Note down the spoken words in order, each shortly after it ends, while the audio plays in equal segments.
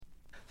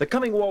The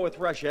coming war with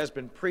Russia has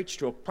been preached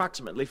to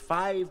approximately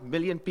 5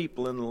 million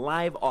people in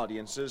live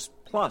audiences,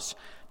 plus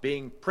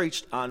being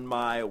preached on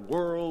my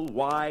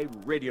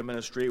worldwide radio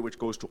ministry, which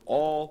goes to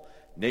all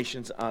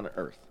nations on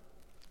earth.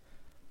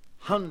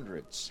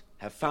 Hundreds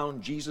have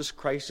found Jesus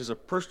Christ as a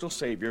personal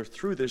Savior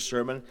through this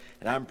sermon,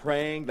 and I'm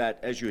praying that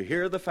as you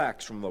hear the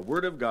facts from the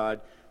Word of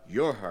God,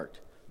 your heart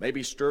may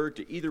be stirred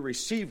to either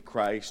receive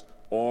Christ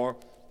or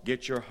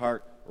get your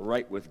heart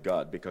right with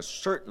God, because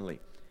certainly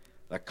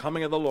the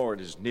coming of the Lord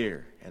is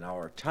near, and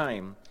our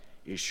time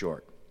is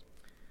short.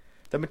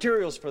 The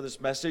materials for this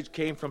message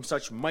came from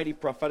such mighty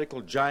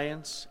prophetical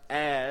giants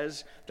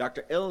as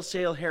Dr. L.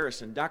 Sale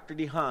Harrison, Dr.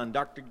 DeHaan,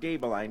 Dr.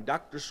 Gabeline,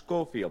 Dr.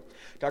 Schofield,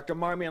 Dr.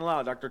 Marmion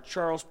Lau, Dr.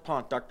 Charles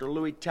Pont, Dr.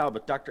 Louis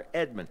Talbot, Dr.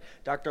 Edmund,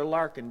 Dr.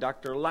 Larkin,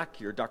 Dr.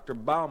 Lockyer, Dr.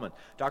 Bauman,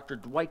 Dr.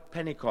 Dwight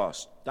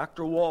Pentecost,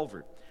 Dr.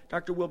 Walford,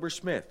 Dr. Wilbur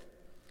Smith.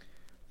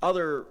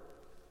 Other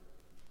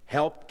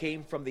help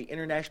came from the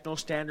International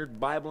Standard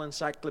Bible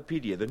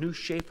Encyclopedia, the New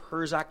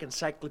Schaff-Herzog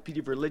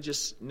Encyclopedia of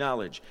Religious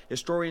Knowledge,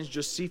 historians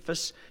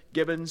Josephus,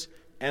 Gibbons,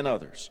 and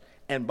others.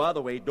 And by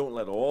the way, don't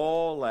let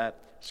all that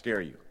scare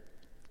you.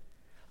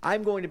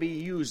 I'm going to be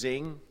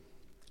using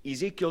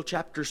Ezekiel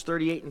chapters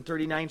 38 and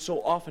 39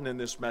 so often in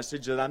this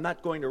message that I'm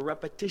not going to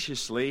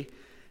repetitiously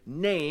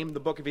name the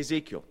book of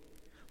Ezekiel.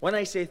 When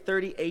I say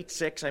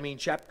 38:6, I mean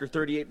chapter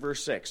 38,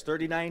 verse 6.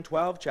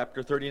 39:12,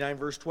 chapter 39,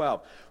 verse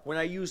 12. When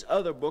I use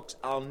other books,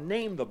 I'll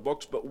name the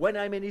books, but when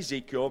I'm in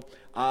Ezekiel,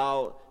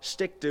 I'll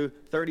stick to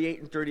 38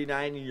 and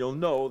 39, and you'll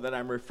know that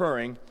I'm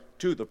referring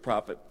to the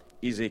prophet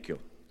Ezekiel.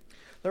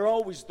 There are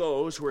always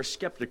those who are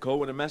skeptical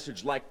when a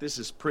message like this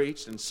is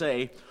preached and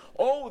say,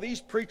 oh,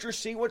 these preachers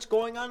see what's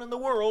going on in the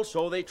world,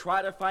 so they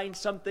try to find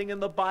something in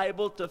the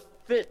Bible to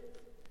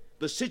fit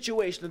the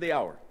situation of the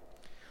hour.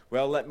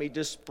 Well, let me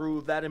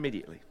disprove that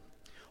immediately.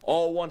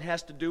 All one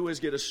has to do is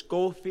get a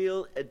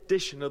Schofield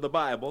edition of the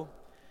Bible,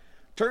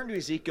 turn to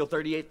Ezekiel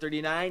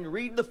 38:39,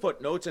 read the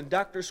footnotes, and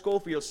Dr.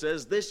 Schofield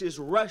says this is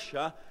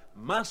Russia,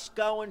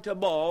 Moscow, and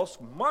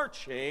Tobolsk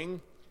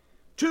marching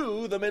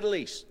to the Middle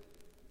East.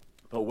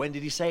 But when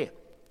did he say it?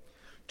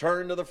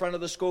 Turn to the front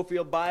of the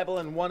Schofield Bible,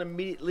 and one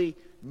immediately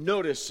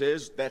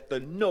notices that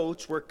the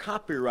notes were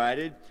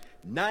copyrighted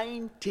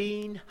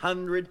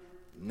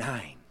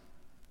 1909.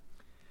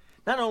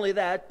 Not only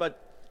that,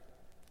 but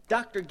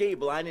Dr.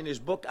 Gabeline, in his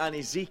book on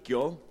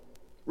Ezekiel,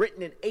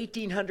 written in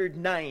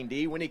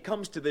 1890, when he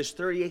comes to this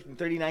 38th and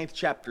 39th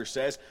chapter,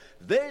 says,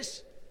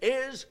 this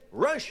is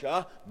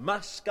Russia,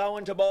 Moscow,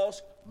 and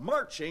Tobolsk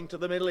marching to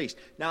the Middle East.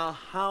 Now,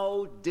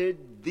 how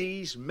did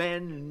these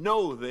men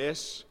know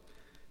this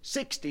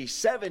 60,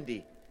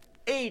 70,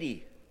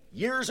 80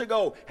 years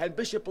ago? Had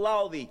Bishop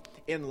Lowthy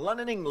in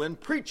London, England,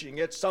 preaching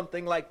it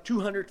something like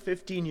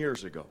 215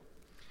 years ago.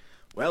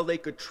 Well, they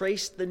could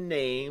trace the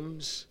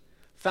names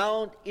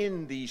found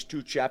in these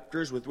two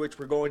chapters with which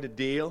we're going to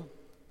deal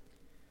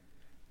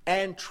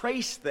and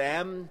trace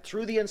them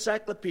through the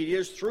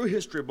encyclopedias, through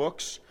history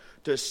books,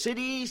 to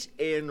cities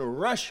in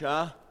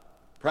Russia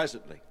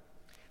presently.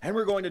 And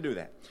we're going to do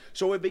that.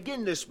 So we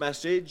begin this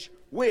message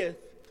with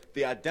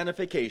the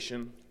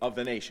identification of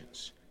the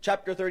nations.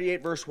 Chapter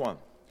 38, verse 1.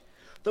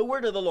 The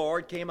word of the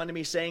Lord came unto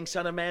me, saying,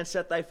 Son of man,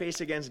 set thy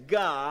face against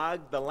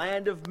Gog, the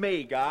land of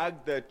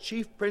Magog, the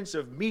chief prince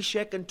of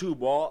Meshech and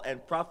Tubal,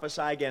 and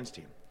prophesy against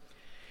him.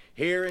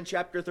 Here in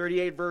chapter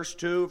 38, verse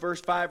 2,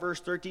 verse 5,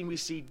 verse 13, we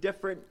see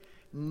different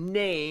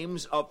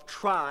names of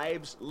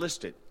tribes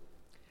listed.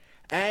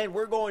 And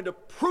we're going to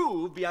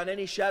prove beyond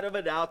any shadow of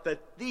a doubt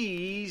that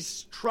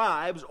these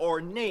tribes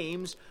or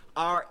names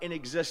are in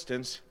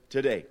existence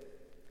today.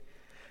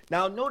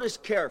 Now notice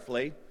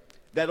carefully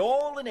that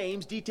all the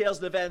names, details,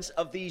 and events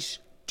of these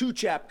two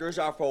chapters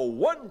are for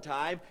one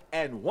time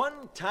and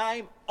one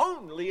time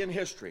only in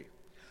history.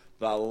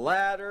 The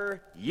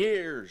latter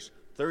years,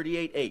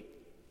 38:8.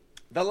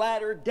 The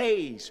latter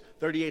days,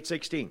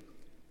 38:16.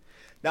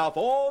 Now, if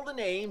all the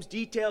names,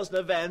 details, and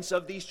events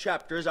of these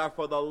chapters are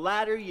for the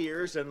latter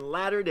years and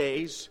latter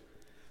days,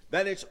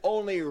 then it's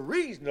only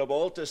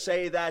reasonable to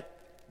say that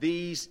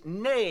these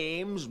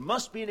names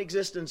must be in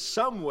existence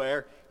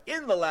somewhere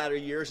in the latter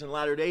years and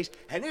latter days,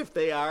 and if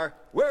they are,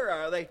 where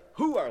are they?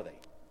 Who are they?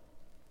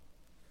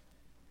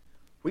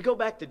 We go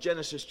back to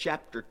Genesis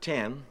chapter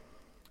 10,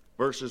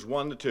 verses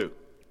 1 to 2.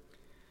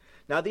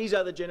 Now these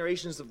are the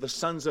generations of the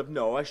sons of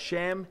Noah,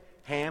 Shem,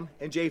 Ham,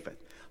 and Japheth.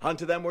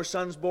 Unto them were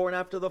sons born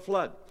after the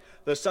flood.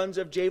 The sons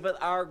of Japheth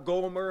are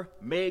Gomer,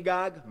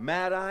 Magog,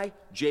 Madai,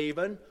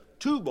 Javan,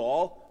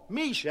 Tubal,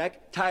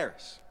 Meshech,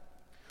 Tyrus.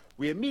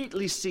 We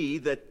immediately see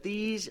that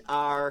these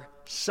are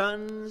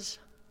sons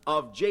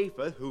of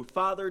Japheth, who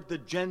fathered the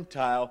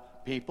Gentile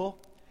people,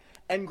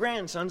 and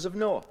grandsons of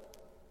Noah.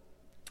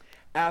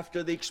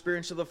 After the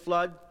experience of the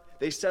flood,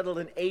 they settled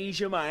in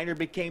Asia Minor,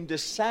 became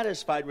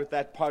dissatisfied with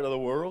that part of the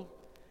world,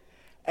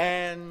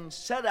 and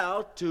set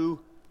out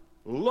to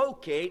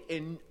locate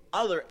in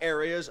other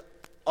areas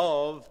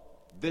of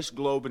this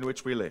globe in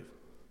which we live.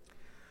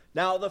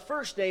 Now, the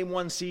first name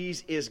one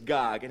sees is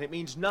Gog, and it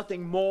means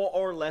nothing more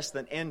or less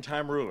than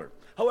end-time ruler.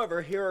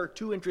 However, here are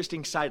two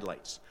interesting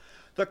sidelights.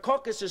 The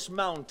Caucasus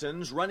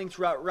Mountains running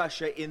throughout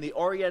Russia in the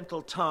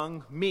Oriental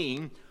tongue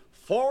mean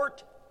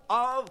Fort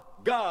of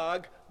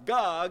Gog,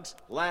 Gog's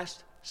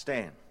last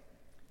stand.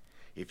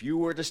 If you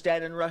were to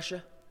stand in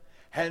Russia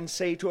and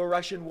say to a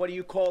Russian, what do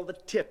you call the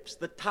tips,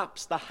 the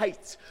tops, the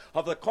heights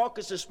of the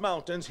Caucasus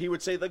Mountains, he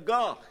would say the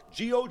Gog,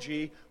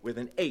 G-O-G, with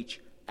an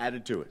H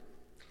added to it.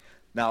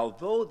 Now,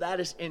 though that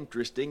is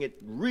interesting, it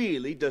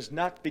really does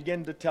not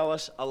begin to tell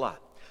us a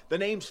lot. The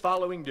names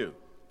following do.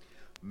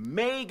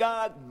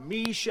 Magog,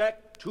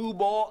 Meshech,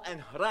 Tubal,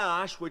 and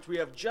Harash, which we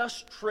have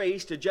just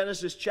traced to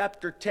Genesis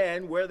chapter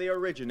 10, where they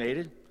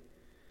originated,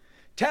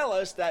 tell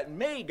us that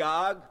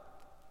Magog,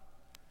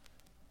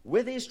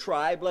 with his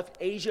tribe, left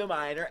Asia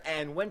Minor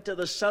and went to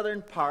the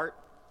southern part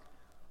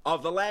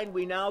of the land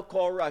we now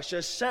call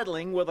Russia,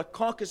 settling where the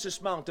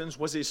Caucasus Mountains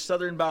was his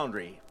southern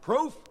boundary.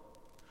 Proof?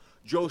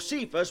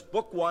 Josephus,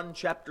 Book 1,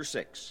 Chapter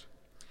 6.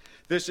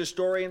 This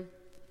historian,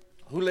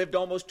 who lived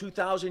almost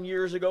 2,000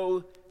 years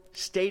ago,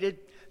 stated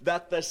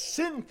that the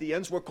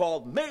Scythians were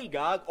called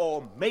Magog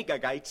or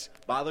Magogites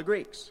by the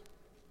Greeks.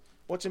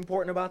 What's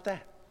important about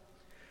that?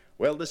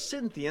 Well, the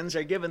Scythians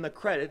are given the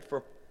credit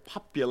for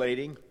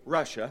populating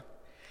Russia,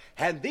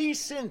 and these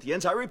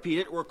Scythians, I repeat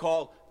it, were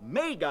called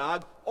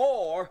Magog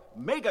or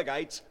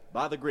Magogites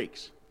by the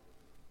Greeks.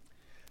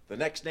 The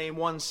next name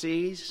one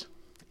sees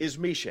is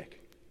Meshech.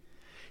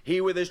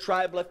 He with his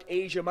tribe left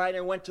Asia Minor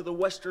and went to the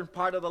western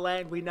part of the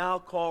land we now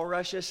call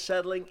Russia,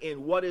 settling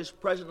in what is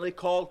presently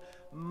called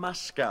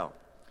Moscow.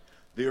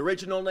 The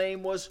original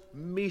name was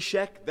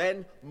Meshech,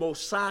 then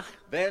Mosach,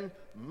 then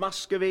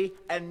Muscovy,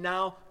 and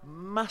now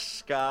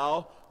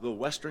Moscow, the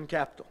western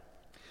capital.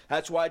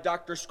 That's why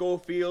Dr.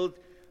 Schofield,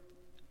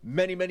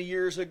 many, many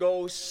years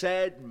ago,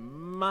 said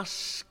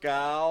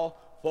Moscow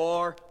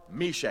for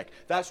Meshech.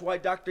 That's why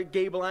Dr.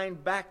 Gabeline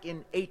back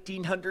in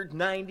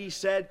 1890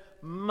 said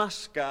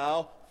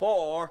Moscow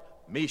for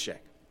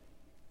Meshech.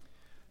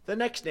 The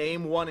next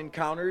name one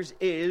encounters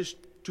is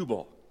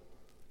Tubal.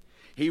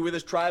 He with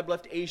his tribe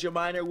left Asia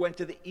Minor, went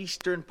to the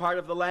eastern part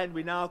of the land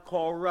we now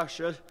call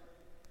Russia,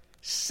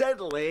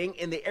 settling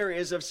in the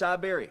areas of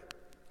Siberia.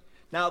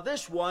 Now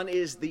this one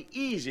is the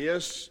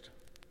easiest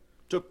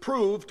to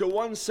prove to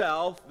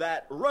oneself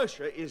that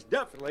Russia is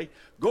definitely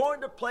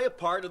going to play a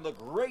part in the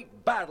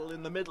great battle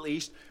in the Middle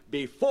East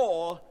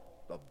before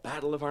the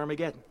Battle of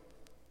Armageddon.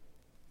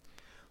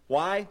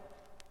 Why?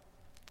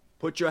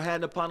 Put your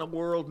hand upon a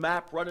world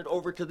map, run it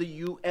over to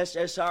the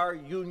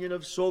USSR, Union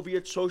of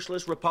Soviet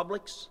Socialist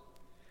Republics,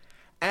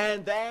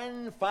 and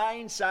then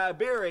find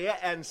Siberia,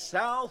 and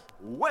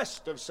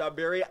southwest of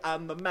Siberia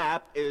on the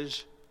map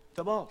is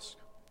Tobolsk.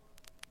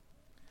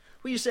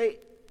 Well, you say,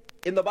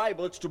 in the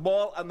Bible it's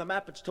Tubal, on the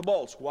map it's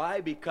Tobolsk.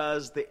 Why?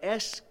 Because the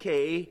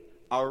SK,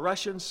 our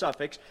Russian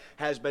suffix,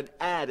 has been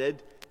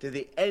added to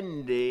the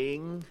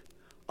ending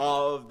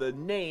of the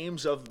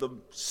names of the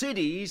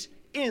cities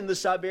in the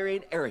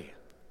Siberian area.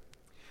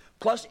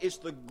 Plus, it's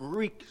the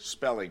Greek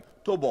spelling,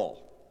 Tobol.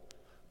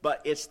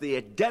 But it's the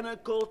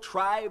identical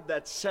tribe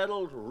that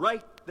settled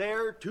right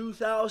there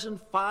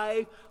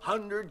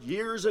 2,500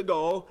 years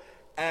ago,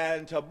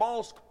 and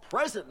Tobolsk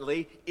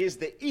presently is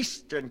the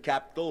eastern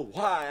capital,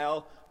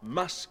 while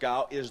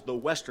Moscow is the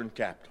western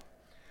capital.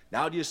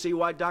 Now do you see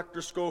why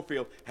Dr.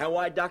 Schofield and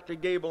why Dr.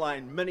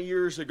 Gabeline many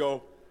years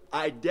ago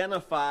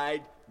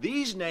identified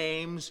these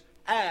names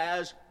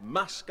as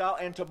Moscow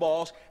and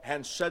Tobolsk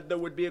and said there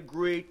would be a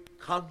great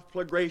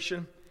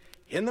conflagration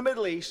in the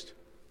Middle East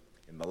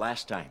in the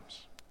last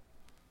times?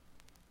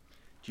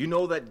 Do you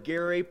know that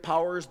Gary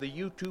Powers, the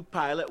U-2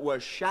 pilot,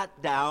 was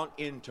shot down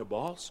in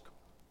Tobolsk?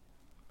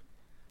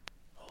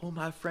 Oh,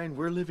 my friend,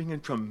 we're living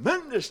in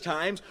tremendous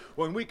times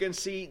when we can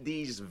see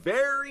these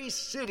very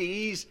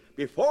cities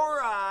before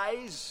our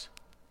eyes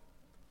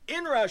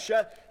in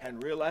Russia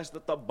and realize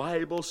that the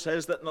Bible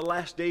says that in the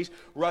last days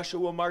Russia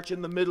will march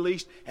in the Middle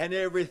East, and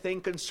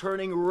everything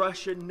concerning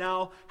Russia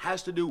now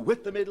has to do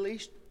with the Middle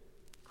East.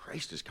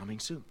 Christ is coming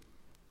soon.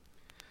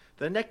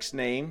 The next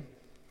name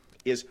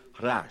is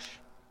Harash.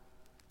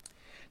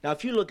 Now,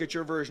 if you look at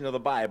your version of the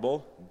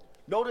Bible,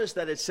 notice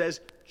that it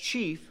says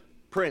chief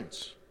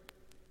prince.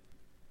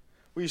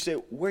 Well, you say,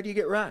 where do you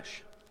get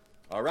Rash?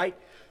 All right.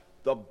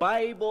 The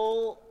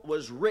Bible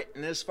was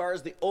written, as far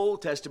as the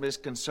Old Testament is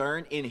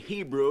concerned, in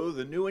Hebrew,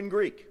 the New and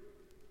Greek.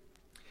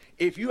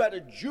 If you had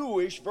a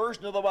Jewish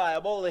version of the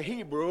Bible, the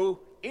Hebrew,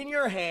 in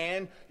your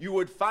hand, you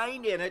would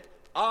find in it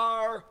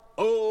R-O-S-H,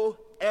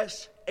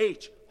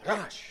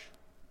 Rash.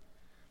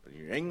 But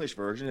in your English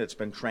version, it's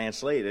been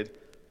translated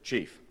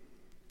chief.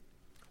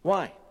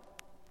 Why?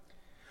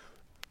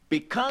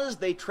 Because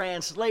they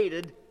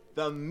translated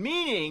the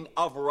meaning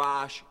of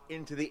Rash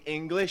into the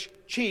English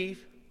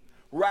chief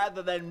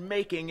rather than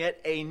making it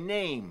a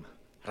name,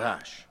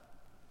 Rash.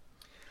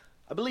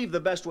 I believe the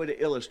best way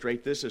to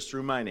illustrate this is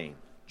through my name,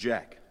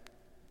 Jack.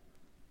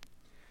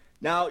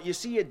 Now, you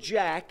see, a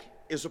Jack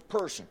is a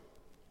person.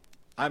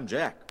 I'm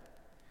Jack.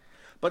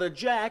 But a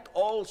Jack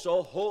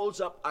also holds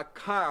up a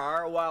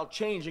car while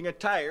changing a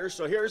tire.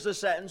 So here's the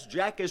sentence: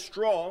 Jack is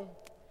strong.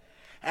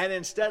 And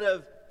instead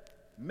of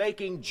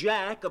making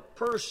Jack a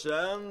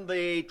person,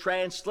 the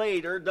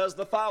translator does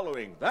the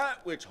following: that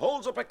which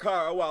holds up a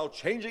car while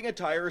changing a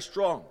tire is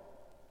strong.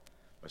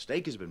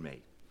 Mistake has been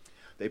made.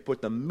 They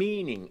put the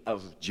meaning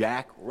of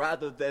Jack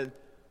rather than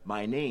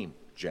my name,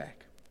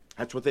 Jack.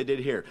 That's what they did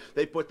here.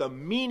 They put the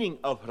meaning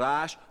of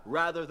Rash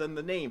rather than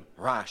the name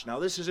Rash. Now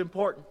this is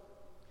important.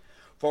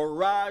 For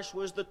Rash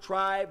was the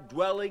tribe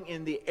dwelling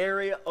in the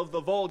area of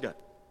the Volga.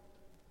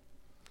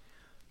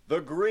 The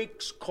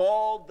Greeks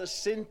called the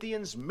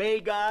Scythians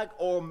Magog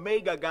or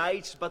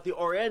Magagites, but the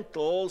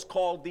Orientals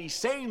called these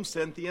same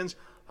Scythians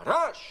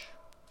Rosh.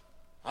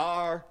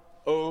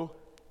 R-O-S-H.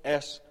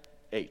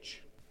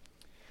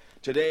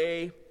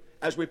 Today,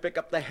 as we pick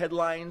up the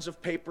headlines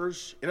of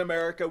papers in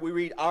America, we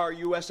read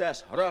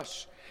R-U-S-S,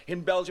 Rus.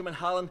 In Belgium and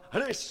Holland,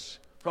 Ris,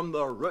 from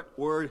the root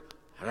word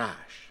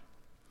Rash.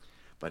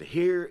 But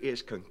here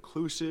is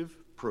conclusive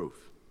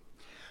proof.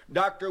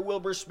 Dr.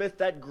 Wilbur Smith,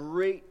 that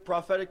great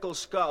prophetical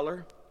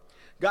scholar,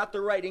 got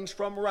the writings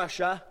from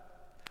Russia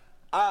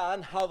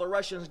on how the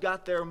Russians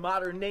got their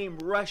modern name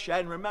Russia.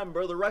 And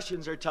remember, the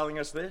Russians are telling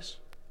us this.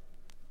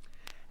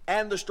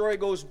 And the story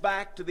goes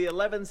back to the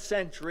 11th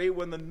century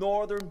when the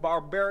northern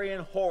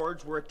barbarian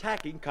hordes were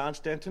attacking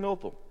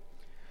Constantinople.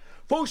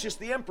 Photius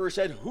the emperor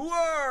said, "Who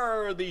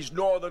are these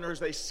northerners?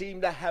 They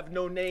seem to have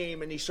no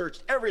name." And he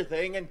searched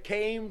everything and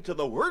came to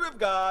the Word of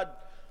God,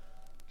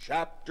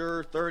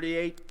 chapter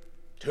 38,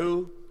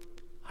 to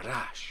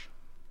Rash.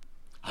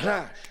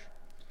 Rash.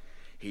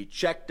 He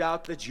checked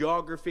out the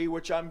geography,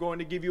 which I'm going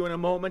to give you in a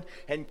moment,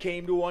 and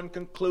came to one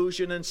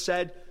conclusion and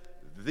said,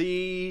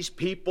 these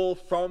people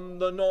from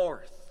the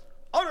north,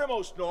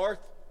 uttermost north,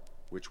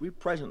 which we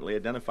presently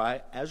identify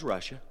as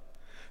Russia,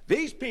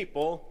 these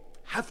people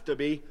have to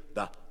be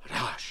the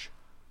Rash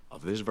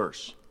of this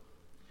verse.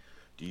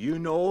 Do you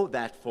know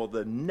that for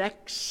the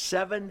next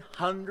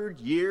 700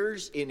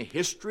 years in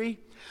history,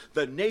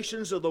 the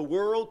nations of the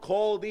world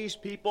call these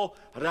people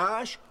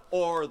Rash,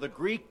 or the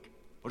Greek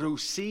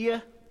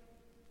Rusia,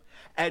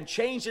 and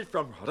changed it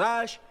from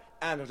Rash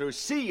and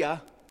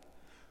Rusia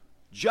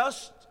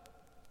just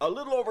a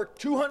little over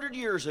 200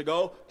 years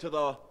ago to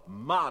the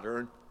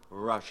modern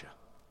Russia?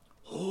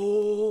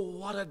 Oh,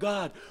 what a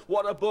God,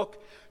 what a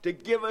book to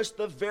give us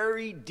the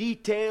very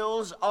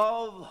details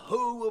of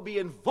who will be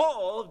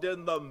involved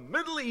in the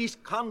Middle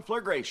East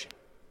conflagration.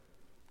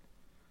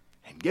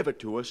 And give it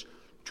to us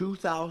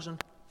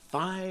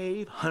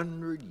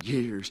 2,500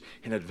 years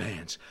in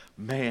advance.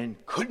 Man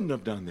couldn't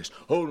have done this.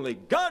 Only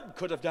God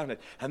could have done it.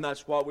 And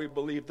that's why we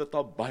believe that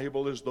the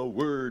Bible is the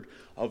Word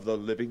of the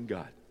living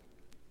God.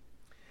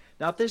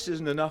 Now, if this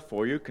isn't enough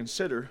for you,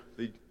 consider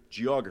the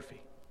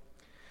geography.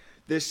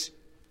 This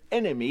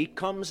enemy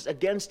comes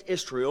against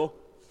Israel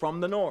from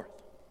the north.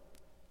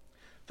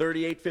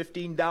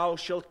 38:15, thou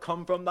shalt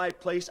come from thy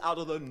place out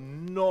of the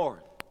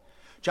north.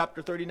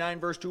 Chapter 39,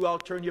 verse 2, I'll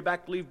turn you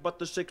back, leave but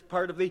the sixth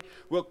part of thee,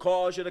 will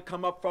cause you to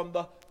come up from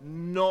the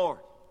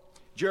north.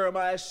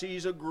 Jeremiah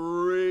sees a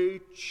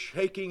great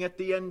shaking at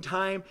the end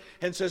time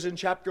and says in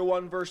chapter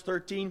 1, verse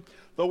 13,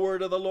 the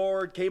word of the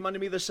Lord came unto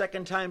me the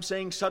second time,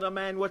 saying, Son of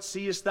man, what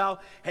seest thou?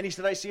 And he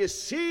said, I see a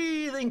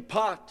seething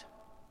pot.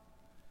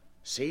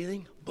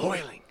 Seething,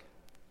 boiling.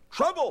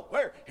 Trouble,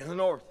 where? In the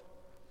north.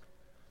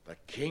 The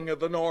king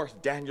of the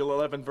north, Daniel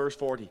 11, verse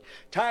 40.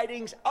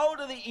 Tidings out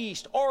of the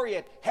east,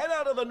 Orient, head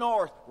out of the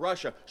north,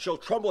 Russia, shall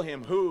trouble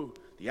him. Who?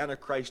 The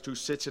Antichrist who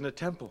sits in a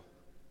temple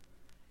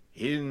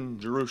in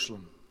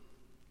Jerusalem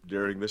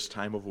during this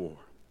time of war.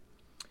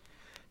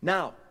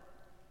 Now,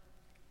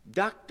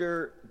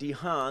 Dr.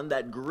 DeHaan,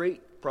 that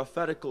great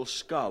prophetical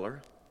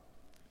scholar,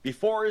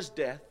 before his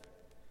death,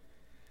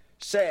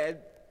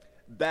 said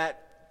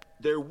that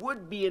there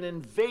would be an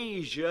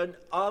invasion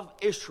of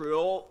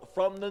Israel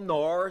from the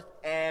north,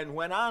 and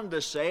went on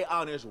to say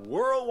on his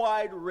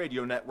worldwide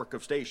radio network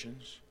of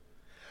stations,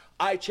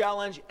 I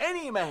challenge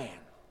any man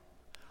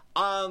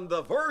on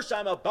the verse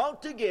I'm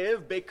about to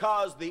give,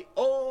 because the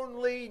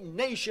only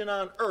nation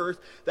on earth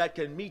that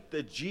can meet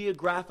the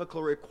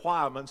geographical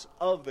requirements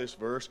of this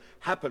verse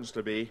happens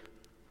to be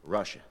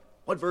Russia.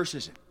 What verse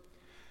is it?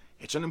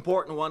 It's an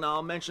important one.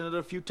 I'll mention it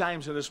a few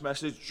times in this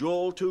message.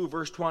 Joel 2,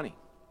 verse 20.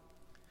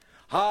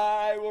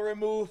 I will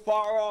remove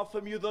far off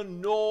from you the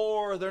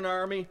northern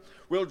army,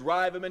 will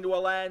drive him into a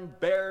land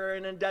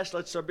barren and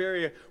desolate,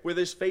 Siberia, with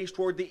his face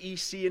toward the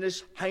east sea and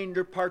his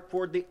hinder part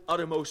toward the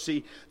uttermost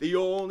sea. The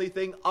only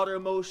thing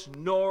uttermost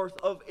north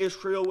of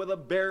Israel with a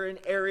barren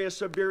area,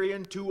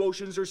 Siberian, 2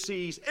 oceans or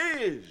seas,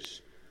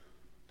 is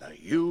the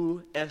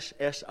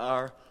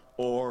USSR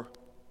or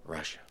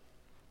Russia.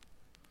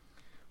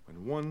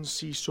 When one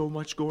sees so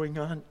much going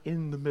on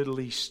in the Middle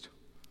East,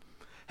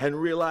 and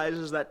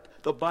realizes that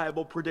the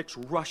Bible predicts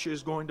Russia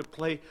is going to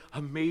play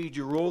a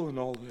major role in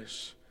all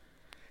this,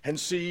 and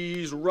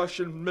sees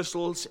Russian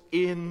missiles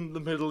in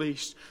the Middle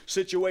East,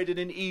 situated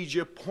in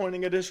Egypt,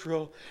 pointing at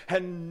Israel,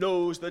 and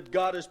knows that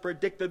God has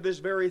predicted this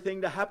very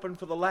thing to happen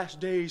for the last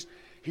days,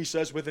 he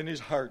says within his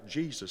heart,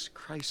 Jesus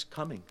Christ's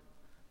coming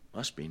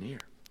must be near.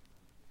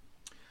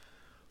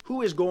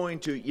 Who is going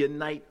to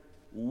unite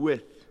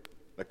with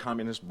the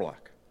communist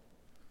bloc?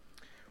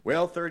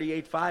 Well,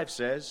 38:5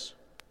 says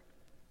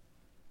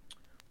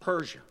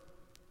Persia.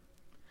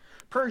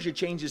 Persia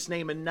changed its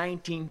name in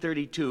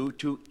 1932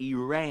 to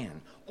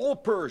Iran.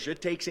 Old Persia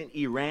takes in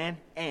Iran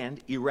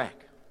and Iraq.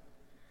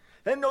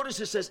 Then notice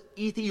it says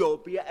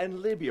Ethiopia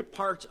and Libya,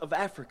 parts of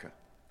Africa.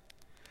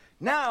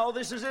 Now,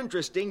 this is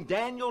interesting.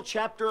 Daniel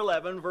chapter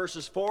 11,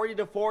 verses 40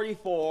 to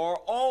 44,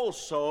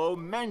 also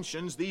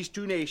mentions these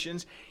two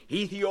nations,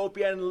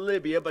 Ethiopia and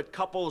Libya, but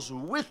couples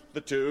with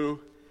the two,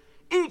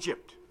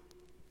 Egypt.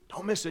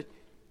 Don't miss it,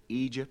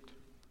 Egypt.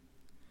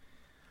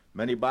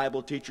 Many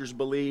Bible teachers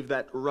believe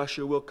that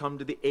Russia will come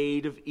to the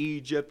aid of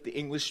Egypt, the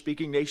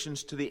English-speaking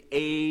nations to the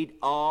aid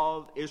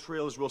of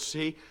Israel, as we'll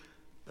see,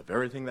 the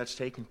very thing that's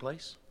taking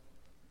place.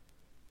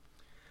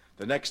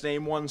 The next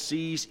name one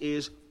sees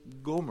is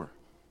Gomer,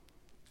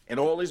 and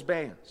all his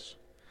bands.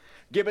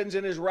 Gibbons,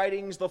 in his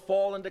writings, The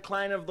Fall and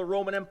Decline of the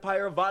Roman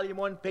Empire, Volume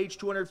 1, page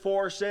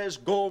 204, says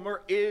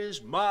Gomer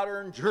is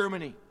modern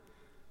Germany.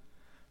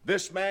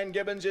 This man,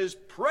 Gibbons, is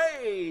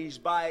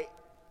praised by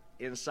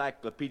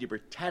Encyclopedia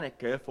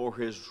Britannica for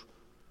his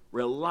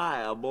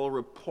reliable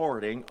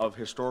reporting of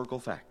historical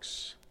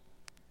facts.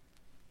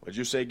 What'd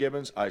you say,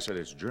 Gibbons? I said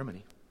it's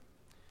Germany.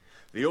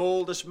 The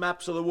oldest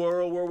maps of the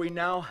world where we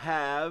now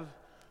have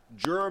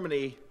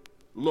Germany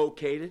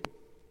located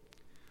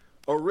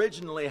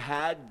originally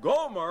had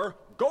Gomer,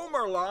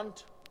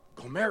 Gomerland,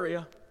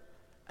 Gomeria,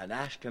 and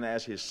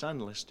Ashkenaz, his son,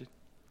 listed.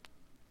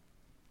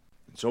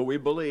 And so we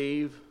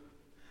believe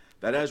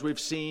that as we've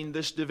seen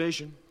this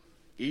division,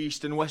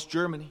 East and West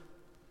Germany,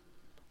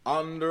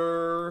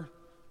 under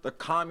the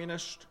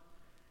communist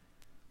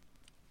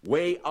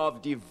way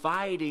of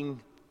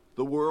dividing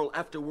the world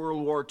after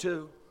World War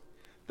II,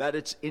 that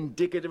it's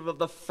indicative of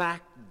the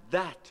fact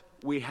that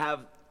we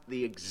have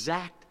the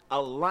exact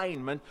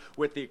alignment,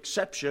 with the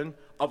exception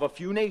of a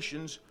few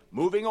nations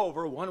moving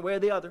over one way or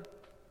the other.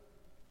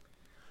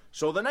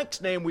 So the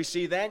next name we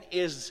see then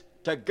is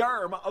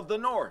Togarmah of the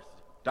North.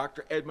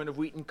 Dr. Edmund of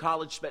Wheaton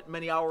College spent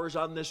many hours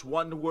on this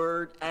one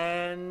word,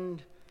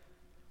 and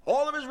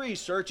all of his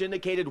research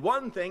indicated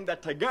one thing,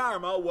 that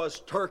Togarmah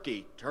was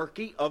Turkey.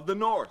 Turkey of the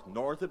north.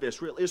 North of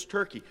Israel is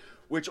Turkey,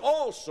 which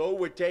also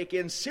would take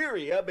in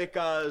Syria,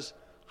 because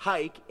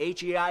Haik,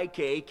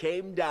 H-E-I-K,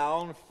 came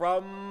down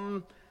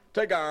from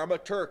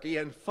Togarmah, Turkey,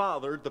 and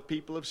fathered the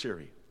people of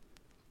Syria.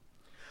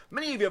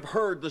 Many of you have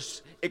heard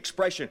this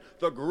expression,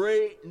 the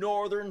Great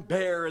Northern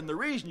Bear, and the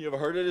reason you've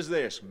heard it is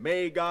this: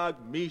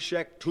 Magog,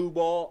 Meshech,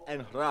 Tubal,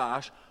 and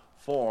Hrash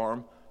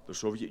form the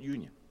Soviet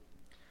Union.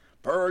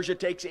 Persia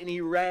takes in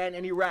Iran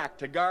and Iraq.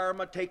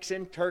 Togarmah takes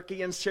in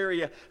Turkey and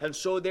Syria. And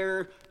so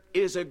there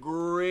is a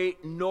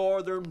great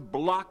northern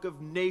block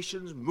of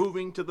nations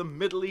moving to the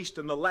Middle East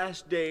in the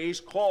last days,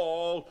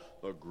 called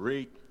the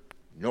Great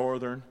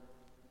Northern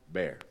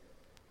Bear.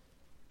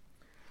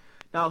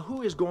 Now,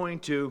 who is going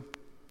to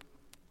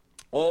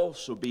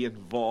also be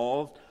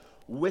involved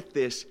with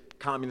this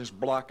communist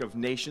bloc of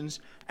nations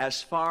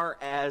as far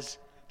as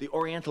the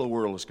Oriental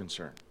world is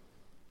concerned?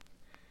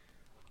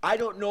 I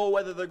don't know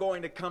whether they're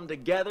going to come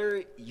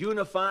together,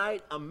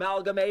 unified,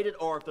 amalgamated,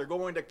 or if they're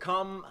going to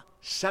come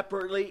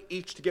separately,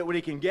 each to get what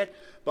he can get.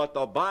 But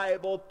the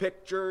Bible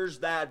pictures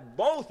that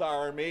both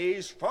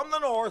armies, from the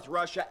north,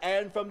 Russia,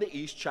 and from the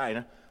east,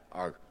 China,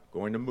 are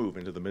going to move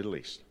into the Middle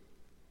East.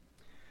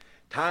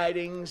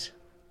 Tidings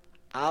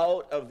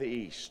out of the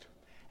east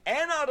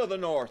and out of the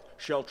north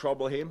shall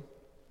trouble him.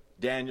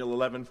 Daniel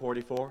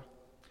 11:44.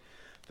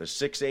 The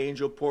sixth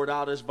angel poured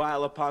out his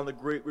vial upon the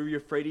great river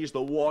Euphrates.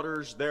 The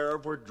waters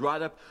thereof were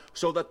dried up,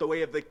 so that the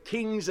way of the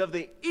kings of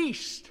the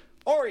east,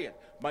 Orient,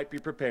 might be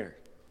prepared.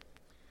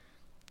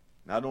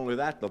 Not only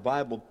that, the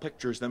Bible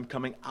pictures them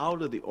coming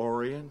out of the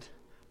Orient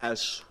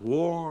as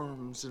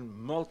swarms and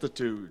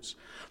multitudes.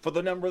 For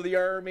the number of the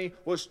army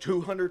was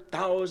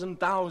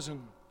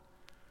 200,000.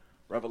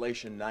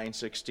 Revelation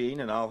 9:16,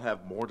 and I'll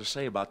have more to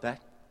say about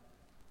that.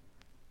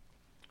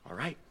 All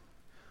right,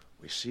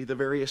 we see the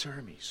various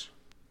armies.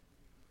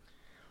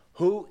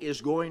 Who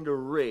is going to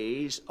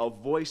raise a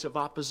voice of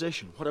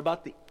opposition? What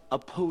about the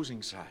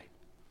opposing side?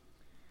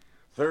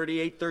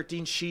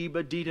 38:13,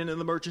 Sheba, Dedan, and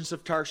the merchants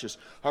of Tarshish.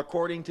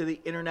 According to the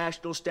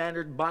International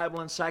Standard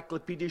Bible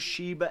Encyclopedia,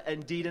 Sheba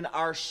and Dedan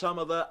are some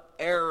of the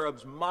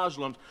Arabs,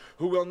 Muslims,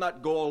 who will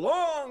not go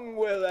along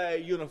with a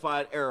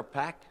unified Arab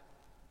pact.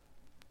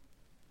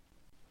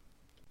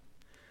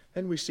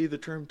 Then we see the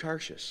term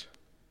Tarshish.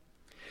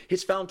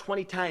 It's found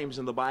 20 times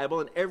in the Bible,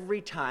 and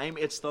every time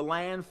it's the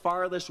land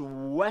farthest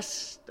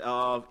west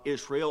of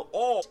Israel.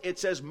 Oh, it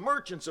says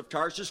merchants of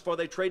Tarshish, for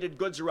they traded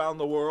goods around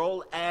the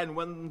world. And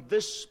when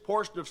this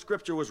portion of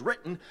Scripture was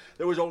written,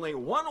 there was only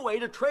one way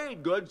to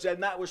trade goods,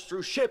 and that was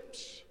through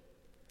ships.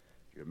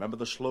 You remember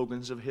the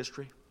slogans of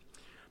history?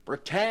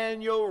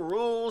 Britannia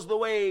rules the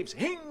waves,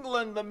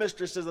 England the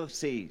mistress of the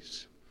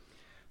seas.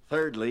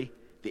 Thirdly,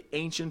 the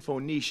ancient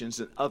Phoenicians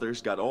and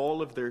others got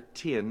all of their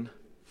tin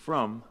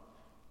from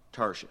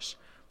Tarshish.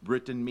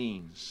 Britain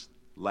means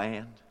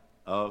land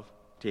of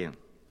tin.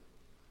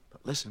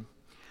 But listen,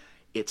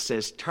 it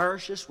says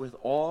Tarshish with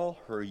all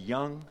her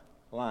young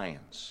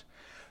lions.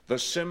 The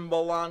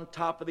symbol on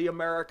top of the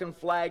American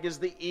flag is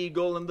the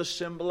eagle, and the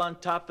symbol on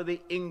top of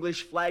the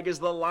English flag is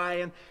the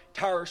lion.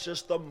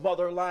 Tarsus, the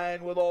mother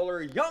lion, with all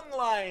her young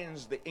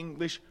lions, the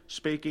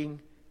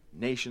English-speaking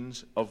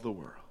nations of the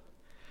world.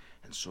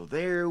 And so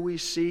there we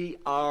see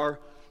our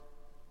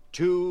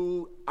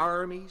two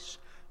armies,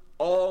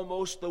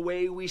 almost the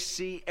way we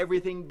see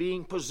everything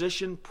being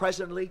positioned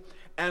presently.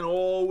 And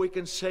all we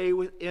can say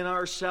within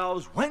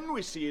ourselves when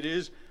we see it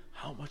is,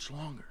 how much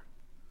longer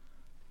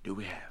do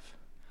we have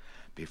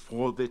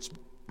before this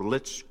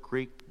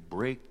blitzkrieg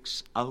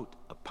breaks out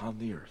upon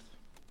the earth?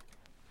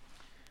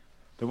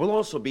 There will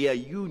also be a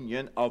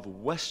union of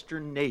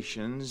Western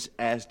nations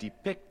as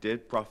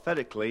depicted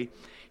prophetically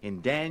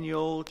in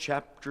Daniel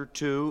chapter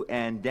 2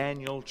 and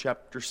Daniel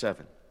chapter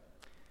 7.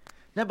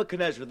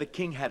 Nebuchadnezzar, the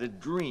king, had a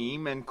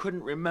dream and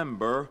couldn't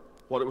remember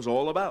what it was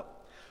all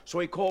about. So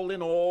he called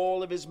in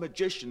all of his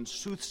magicians,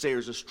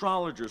 soothsayers,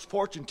 astrologers,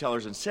 fortune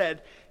tellers, and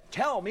said,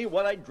 "Tell me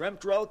what I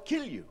dreamt or I'll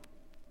kill you."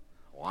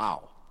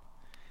 Wow.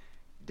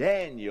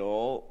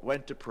 Daniel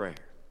went to prayer.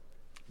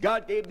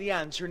 God gave the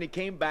answer, and he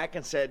came back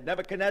and said,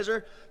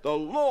 "Nebuchadnezzar, the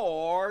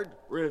Lord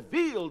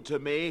revealed to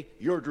me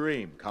your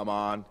dream." Come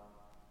on.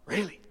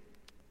 Really?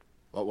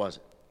 What was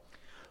it?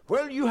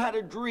 Well, you had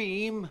a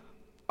dream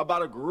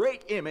about a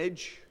great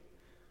image,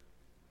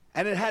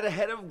 and it had a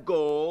head of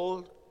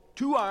gold,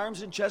 2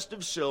 arms and chest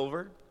of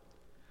silver,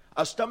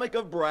 a stomach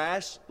of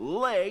brass,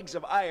 legs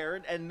of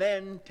iron, and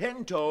then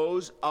 10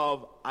 toes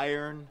of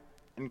iron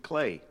and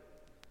clay.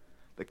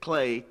 The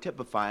clay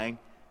typifying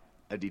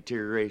a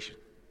deterioration.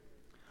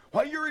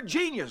 "Why, you're a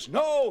genius."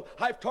 "No,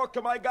 I've talked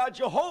to my God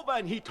Jehovah,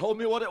 and he told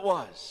me what it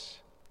was."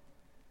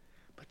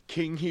 "But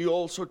King, he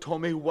also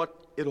told me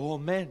what it all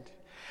meant.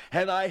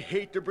 And I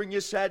hate to bring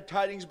you sad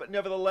tidings, but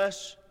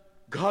nevertheless,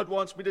 God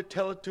wants me to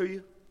tell it to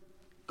you."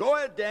 "Go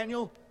ahead,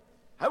 Daniel.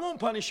 I won't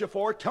punish you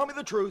for it. Tell me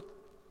the truth."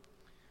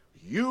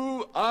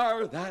 "You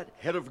are that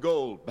head of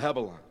gold,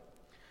 Babylon.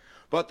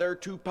 But there are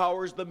 2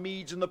 powers, the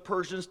Medes and the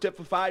Persians,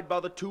 typified by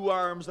the 2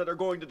 arms that are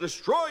going to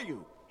destroy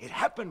you." It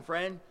happened,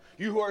 friend.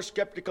 You who are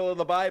skeptical of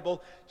the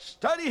Bible,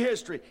 study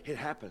history. It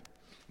happened.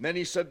 And then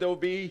he said there will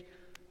be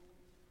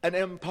an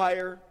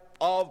empire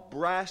of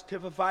brass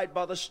typified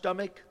by the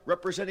stomach,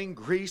 representing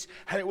Greece,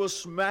 and it will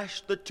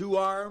smash the 2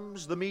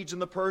 arms, the Medes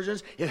and the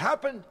Persians. It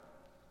happened.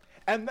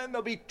 And then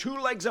there'll be 2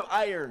 legs of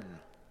iron,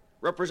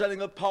 representing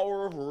the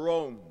power of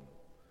Rome,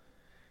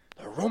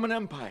 the Roman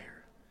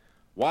Empire.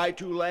 Why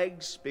 2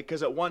 legs?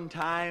 Because at one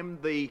time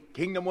the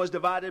kingdom was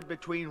divided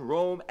between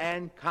Rome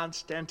and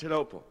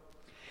Constantinople.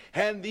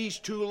 And these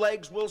 2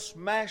 legs will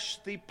smash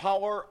the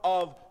power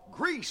of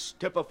Greece,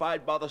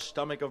 typified by the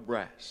stomach of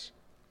brass.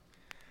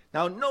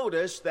 Now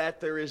notice that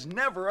there is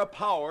never a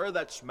power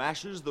that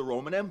smashes the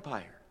Roman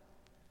Empire.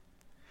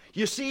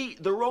 You see,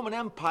 the Roman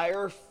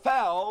Empire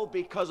fell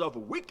because of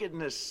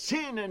wickedness,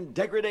 sin, and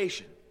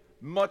degradation.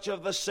 Much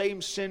of the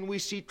same sin we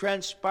see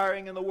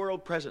transpiring in the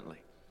world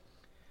presently.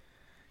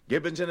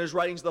 Gibbons, in his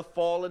writings, The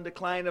Fall and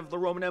Decline of the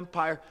Roman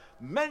Empire,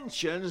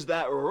 mentions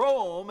that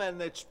Rome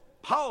and its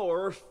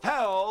power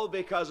fell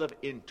because of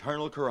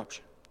internal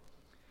corruption.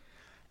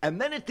 And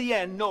then at the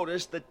end,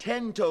 notice the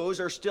 10 toes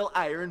are still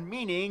iron,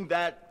 meaning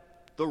that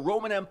the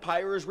Roman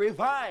Empire is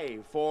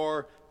revived,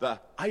 for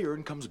the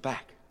iron comes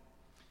back.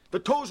 The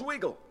toes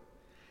wiggle.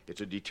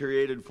 It's a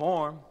deteriorated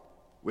form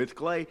with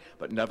clay,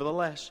 but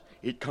nevertheless,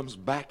 it comes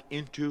back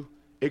into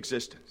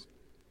existence.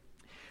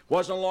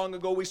 Wasn't long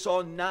ago we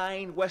saw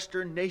 9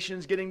 Western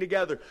nations getting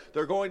together.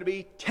 There are going to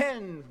be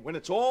 10 when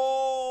it's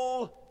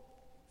all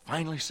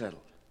finally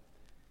settled.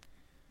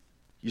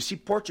 You see,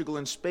 Portugal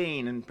and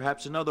Spain and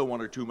perhaps another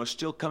 1 or 2 must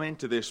still come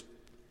into this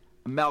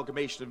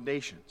amalgamation of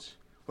nations.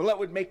 Well, that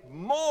would make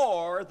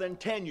more than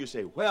 10, you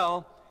say.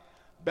 Well,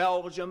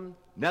 Belgium,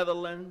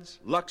 Netherlands,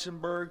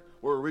 Luxembourg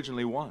were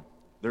originally 1.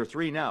 There are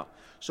 3 now.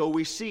 So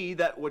we see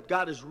that what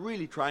God is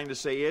really trying to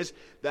say is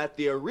that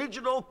the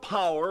original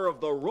power of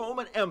the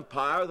Roman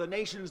Empire, the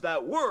nations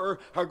that were,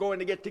 are going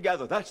to get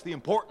together. That's the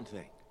important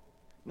thing.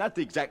 Not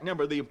the exact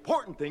number. The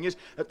important thing is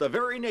that the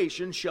very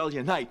nations shall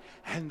unite,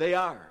 and they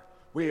are.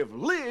 We have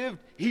lived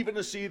even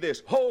to see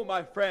this. Oh,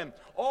 my friend,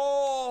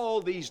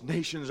 all these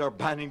nations are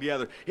banding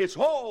together. It's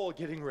all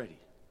getting ready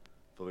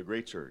for the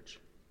great surge.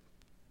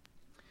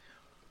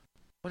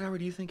 What hour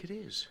do you think it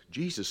is?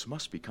 Jesus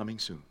must be coming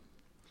soon.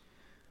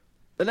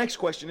 The next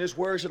question is,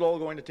 where is it all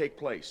going to take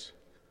place?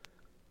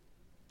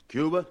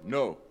 Cuba?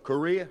 No.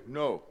 Korea?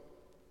 No.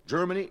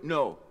 Germany?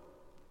 No.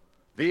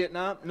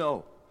 Vietnam?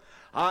 No.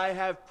 I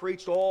have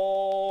preached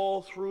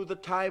all through the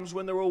times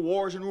when there were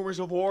wars and rumors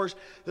of wars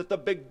that the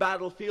big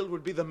battlefield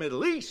would be the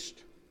Middle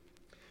East.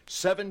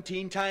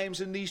 17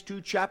 times in these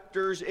 2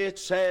 chapters it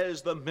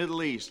says the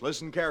Middle East.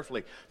 Listen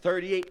carefully.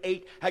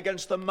 38:8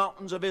 against the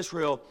mountains of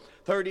Israel.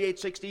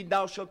 38:16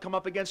 thou shalt come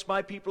up against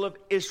my people of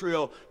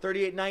Israel.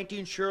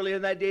 38:19 surely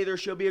in that day there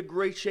shall be a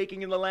great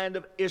shaking in the land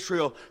of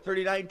Israel.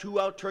 39:2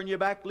 I'll turn you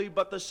back, leave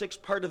but the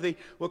 6th part of thee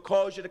will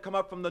cause you to come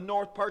up from the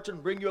north parts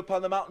and bring you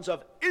upon the mountains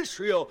of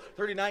Israel.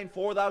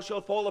 39:4 thou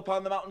shalt fall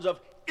upon the mountains of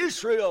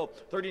Israel.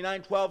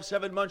 39:12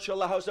 7 months shall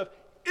the house of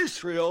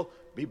Israel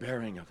be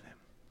bearing of them.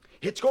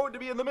 It's going to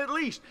be in the Middle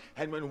East.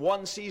 And when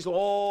one sees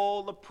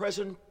all the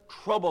present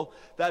trouble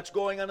that's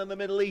going on in the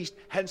Middle East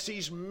and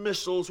sees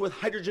missiles with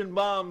hydrogen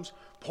bombs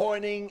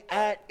pointing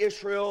at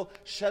Israel,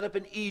 set up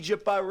in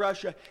Egypt by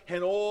Russia,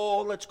 and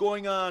all that's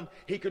going on,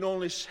 he can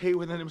only say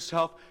within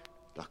himself,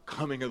 the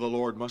coming of the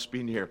Lord must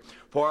be near.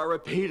 For I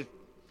repeat it,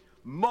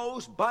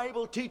 most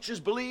Bible teachers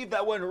believe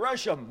that when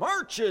Russia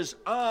marches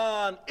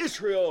on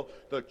Israel,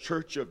 the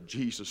Church of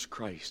Jesus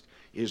Christ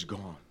is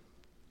gone.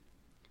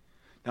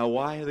 Now,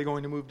 why are they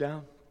going to move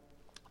down?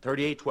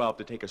 38:12,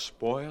 to take a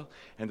spoil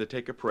and to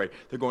take a prey.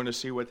 They're going to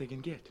see what they can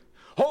get.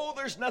 Oh,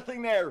 there's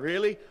nothing there,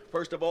 really.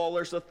 First of all,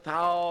 there's the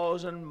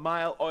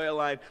 1,000-mile oil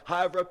line.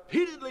 I've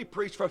repeatedly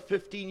preached for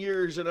 15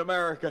 years in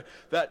America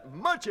that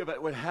much of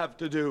it would have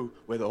to do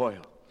with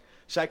oil.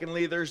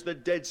 Secondly, there's the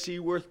Dead Sea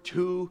worth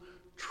 $2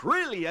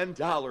 trillion.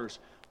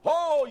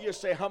 Oh, you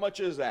say, how much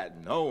is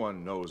that? No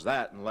one knows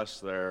that unless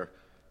they're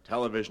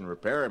television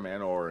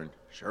repairmen or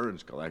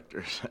insurance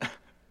collectors.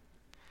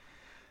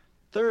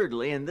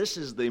 Thirdly, and this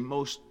is the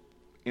most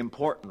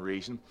important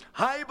reason,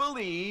 I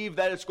believe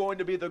that it's going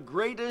to be the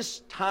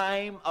greatest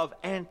time of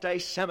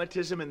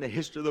anti-Semitism in the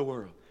history of the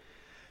world.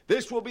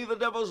 This will be the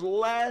devil's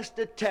last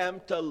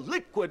attempt to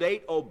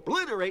liquidate,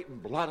 obliterate,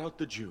 and blot out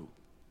the Jew.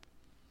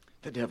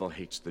 The devil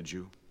hates the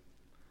Jew.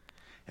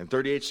 And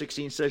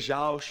 38:16 says,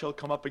 thou shalt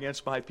come up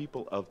against my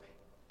people of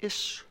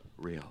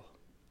Israel.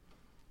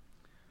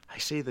 I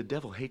say the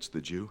devil hates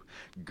the Jew.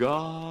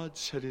 God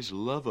set his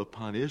love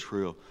upon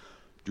Israel.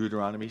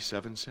 Deuteronomy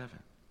 7:7.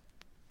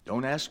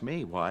 Don't ask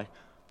me why.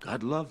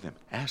 God loved them.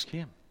 Ask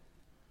him.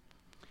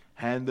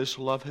 And this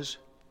love has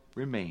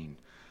remained.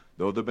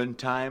 Though there have been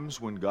times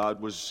when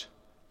God was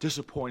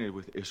disappointed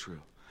with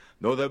Israel.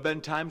 Though there have been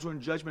times when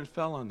judgment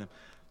fell on them.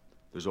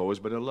 There's always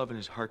been a love in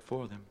his heart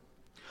for them.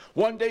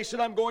 One day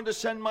said, I'm going to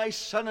send my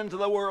son into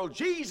the world.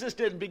 Jesus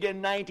didn't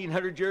begin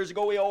 1,900 years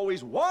ago. He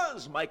always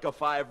was. Micah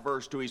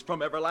 5:2. He's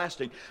from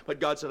everlasting. But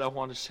God said, I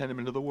want to send him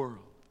into the world.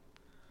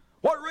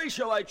 What race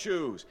shall I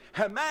choose?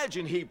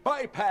 Imagine he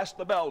bypassed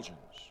the Belgians.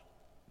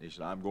 He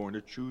said, I'm going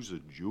to choose a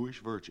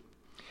Jewish virgin.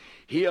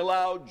 He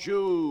allowed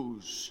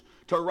Jews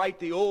to write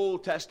the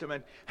Old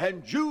Testament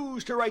and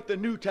Jews to write the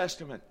New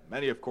Testament.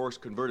 Many, of course,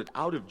 converted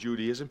out of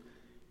Judaism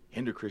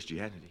into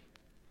Christianity.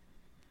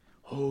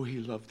 Oh, he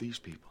loved these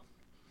people.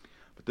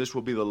 But this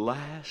will be the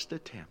last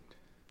attempt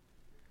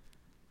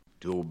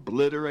to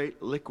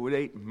obliterate,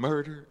 liquidate,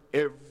 murder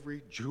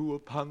every Jew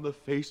upon the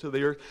face of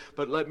the earth.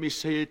 But let me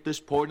say at this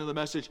point of the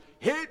message,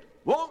 it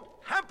won't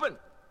happen.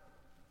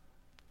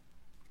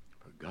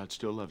 But God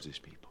still loves his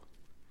people.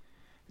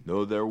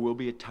 Though there will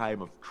be a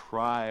time of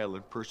trial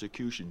and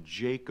persecution,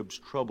 Jacob's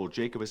trouble,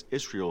 Jacob is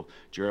Israel,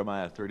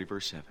 Jeremiah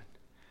 30:7.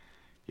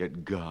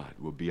 Yet God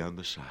will be on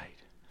the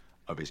side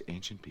of his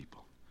ancient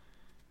people,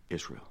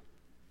 Israel.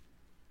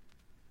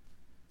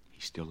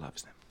 He still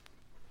loves them.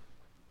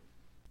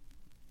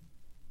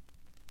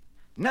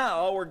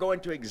 Now we're going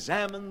to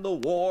examine the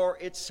war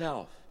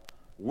itself.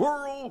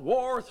 World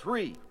War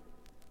III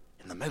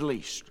in the Middle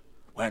East,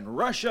 when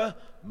Russia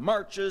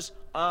marches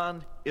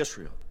on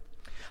Israel.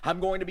 I'm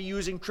going to be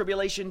using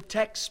tribulation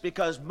texts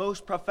because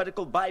most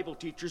prophetical Bible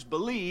teachers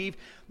believe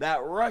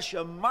that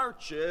Russia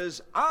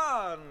marches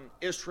on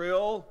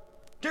Israel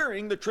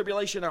during the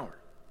tribulation hour.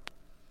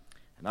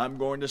 And I'm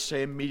going to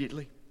say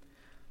immediately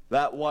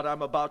that what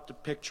I'm about to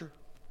picture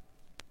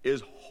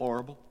is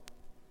horrible.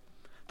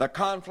 The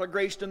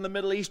conflagration in the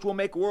Middle East will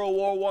make World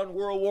War I,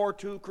 World War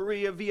II,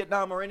 Korea,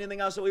 Vietnam, or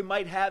anything else that we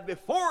might have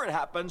before it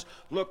happens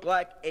look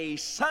like a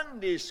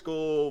Sunday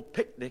school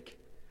picnic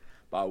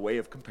by way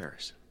of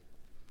comparison.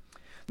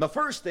 The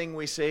first thing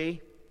we see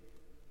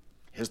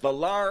is the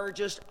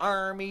largest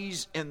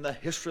armies in the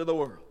history of the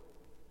world.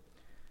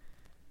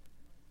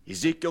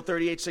 Ezekiel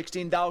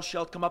 38:16, thou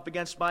shalt come up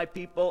against my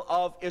people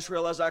of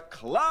Israel as a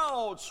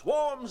cloud,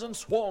 swarms and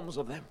swarms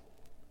of them.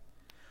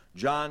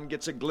 John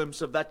gets a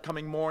glimpse of that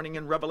coming morning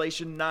in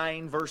Revelation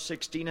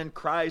 9:16 and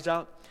cries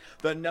out,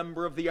 the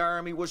number of the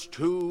army was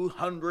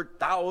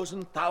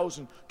 200,000,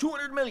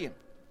 200 million.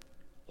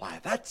 Why,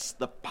 that's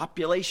the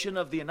population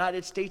of the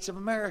United States of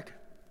America,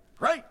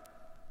 right?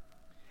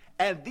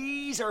 And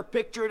these are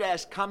pictured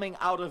as coming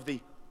out of the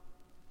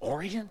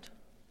Orient,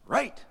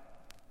 right?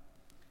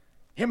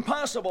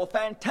 Impossible,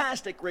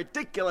 fantastic,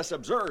 ridiculous,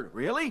 absurd,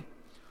 really?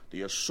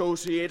 The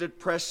Associated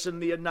Press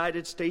in the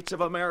United States of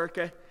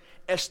America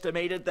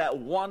estimated that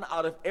 1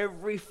 out of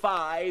every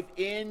 5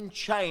 in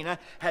China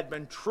had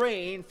been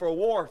trained for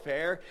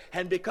warfare,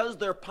 and because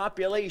their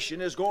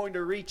population is going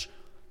to reach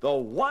the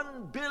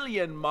 1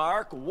 billion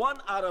mark,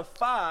 1 out of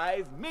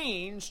 5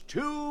 means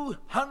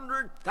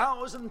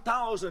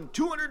 200,000,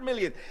 200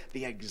 million,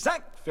 the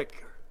exact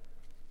figure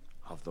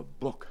of the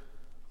book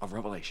of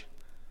Revelation.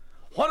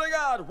 What a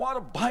God, what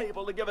a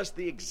Bible to give us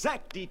the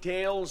exact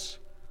details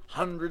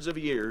hundreds of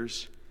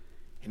years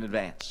in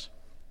advance.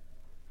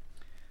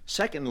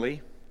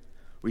 Secondly,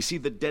 we see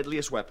the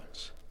deadliest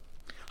weapons.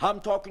 I'm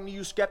talking to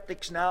you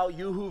skeptics now,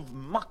 you who've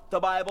mocked the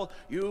Bible,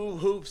 you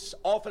who've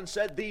often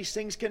said these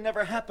things can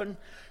never happen.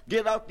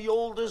 Get out the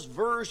oldest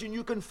version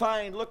you can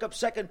find. Look up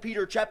 2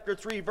 Peter chapter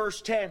 3,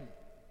 verse 10.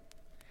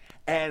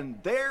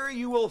 And there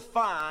you will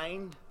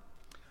find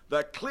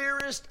the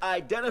clearest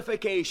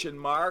identification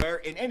mark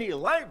in any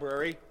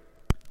library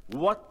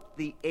what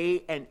the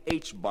A and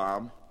H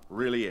bomb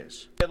really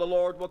is. The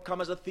Lord will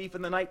come as a thief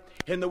in the night,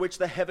 in the which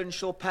the heavens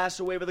shall pass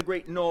away with a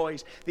great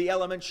noise. The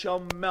elements shall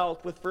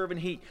melt with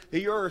fervent heat.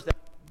 The earth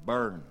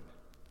burn.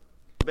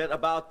 A bit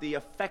about the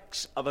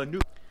effects of a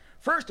nuke.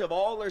 First of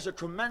all, there's a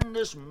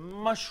tremendous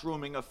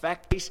mushrooming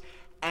effect,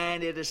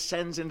 and it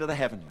ascends into the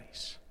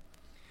heavenlies.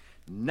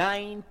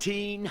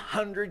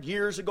 1900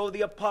 years ago,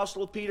 the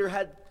Apostle Peter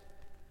had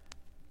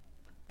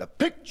the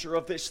picture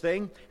of this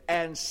thing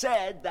and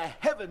said the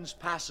heavens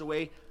pass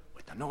away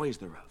with the noise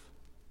thereof.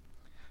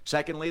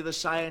 Secondly, the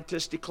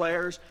scientist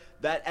declares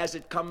that as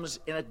it comes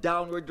in a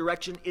downward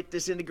direction, it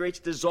disintegrates,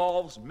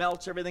 dissolves,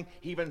 melts everything,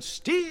 even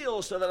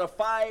steel, so that a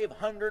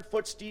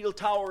 500-foot steel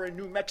tower in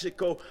New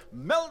Mexico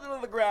melted to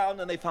the ground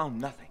and they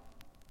found nothing.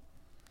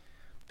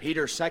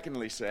 Peter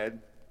secondly said,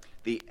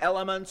 the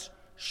elements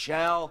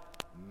shall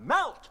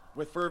melt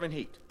with fervent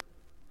heat.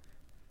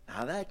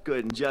 Now that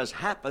couldn't just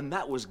happen.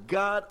 That was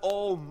God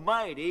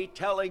Almighty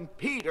telling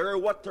Peter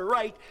what to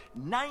write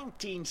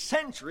 19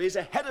 centuries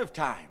ahead of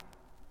time.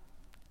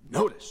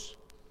 Notice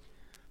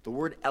the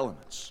word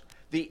elements.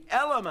 The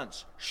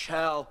elements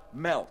shall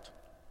melt.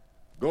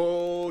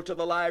 Go to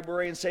the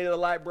library and say to the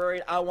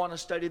librarian, I want to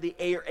study the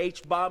A or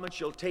H bomb, and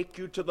she'll take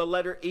you to the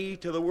letter E,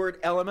 to the word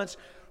elements,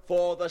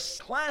 for this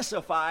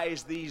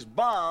classifies these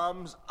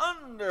bombs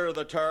under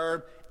the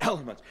term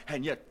elements.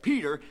 And yet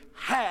Peter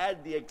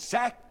had the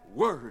exact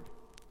word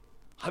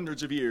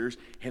hundreds of years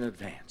in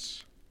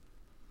advance.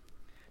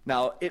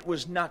 Now, it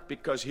was not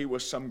because he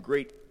was some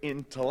great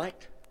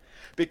intellect,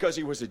 because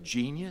he was a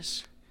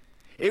genius.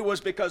 It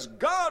was because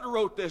God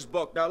wrote this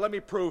book. Now, let me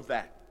prove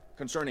that.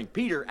 Concerning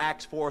Peter,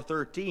 Acts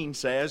 4:13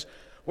 says,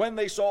 when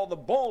they saw the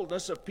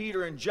boldness of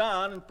Peter and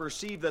John and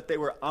perceived that they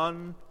were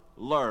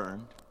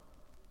unlearned.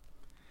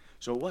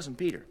 So it wasn't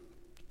Peter.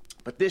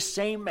 But this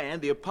same man,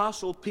 the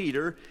Apostle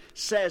Peter,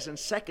 says in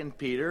 2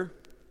 Peter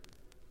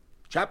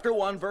chapter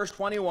 1, verse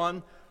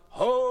 21,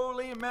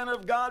 holy men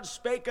of God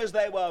spake as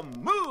they were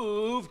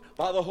moved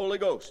by the Holy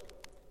Ghost.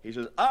 He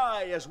says,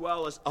 I as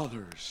well as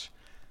others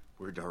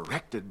were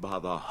directed by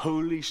the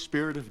Holy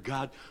Spirit of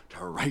God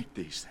to write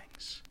these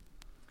things.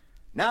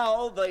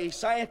 Now the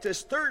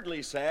scientist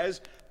thirdly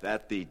says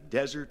that the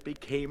desert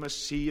became a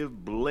sea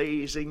of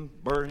blazing,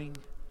 burning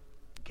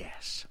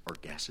gas or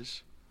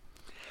gases.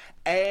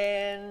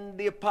 And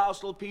the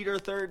Apostle Peter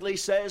thirdly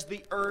says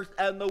the earth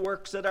and the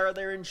works that are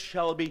therein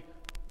shall be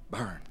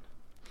burned.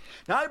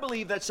 Now I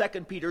believe that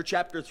 2 Peter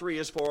chapter 3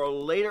 is for a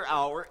later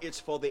hour. It's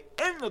for the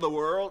end of the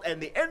world, and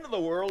the end of the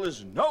world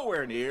is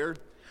nowhere near,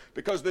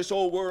 because this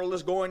old world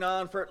is going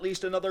on for at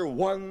least another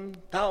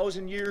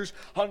 1,000 years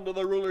under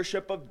the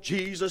rulership of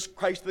Jesus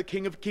Christ, the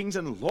King of Kings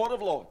and Lord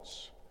of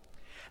Lords.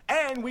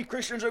 And we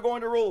Christians are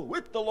going to rule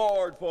with the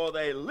Lord, for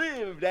they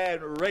lived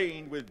and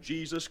reigned with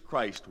Jesus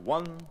Christ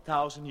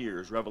 1,000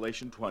 years,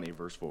 Revelation 20,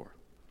 verse 4.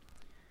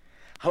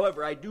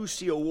 However, I do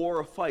see a war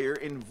of fire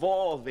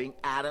involving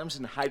atoms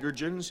and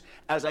hydrogens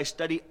as I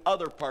study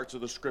other parts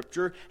of the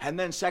Scripture, and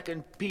then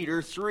 2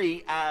 Peter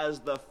 3 as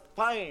the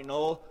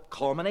final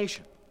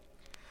culmination.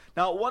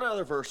 Now, what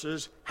other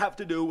verses have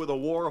to do with a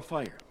war of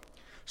fire?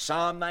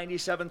 Psalm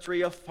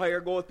 97:3, a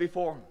fire goeth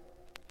before him.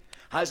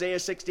 Isaiah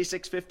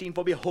 66:15,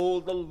 for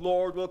behold, the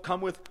Lord will come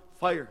with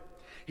fire.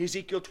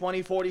 Ezekiel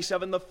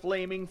 20:47, the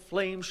flaming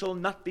flame shall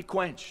not be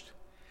quenched.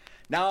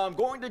 Now I'm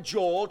going to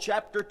Joel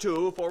chapter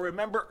 2, for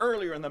remember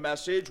earlier in the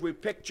message we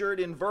pictured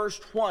in verse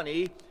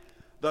 20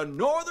 the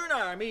northern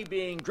army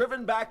being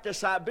driven back to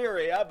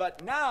Siberia,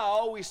 but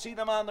now we see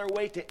them on their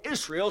way to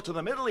Israel, to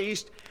the Middle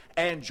East,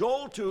 and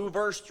Joel 2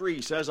 verse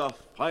 3 says a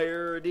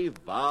fire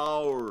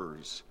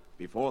devours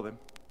before them.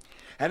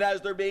 And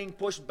as they're being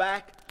pushed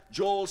back,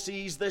 Joel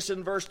sees this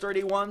in verse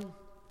 31,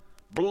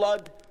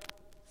 blood,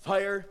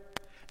 fire,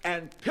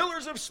 and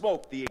pillars of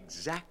smoke, the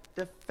exact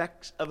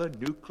effects of a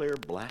nuclear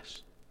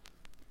blast.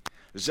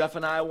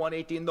 Zephaniah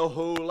 1:18, the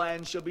whole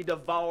land shall be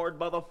devoured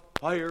by the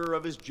fire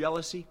of his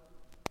jealousy.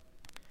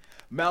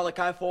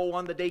 Malachi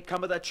 4:1, the day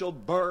cometh that shall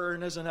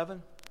burn as an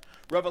oven.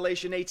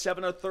 Revelation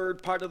 8:7, a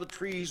third part of the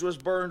trees was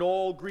burned,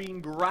 all green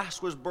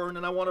grass was burned.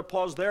 And I want to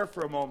pause there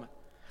for a moment,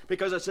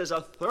 because it says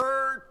a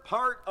third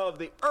part of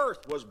the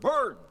earth was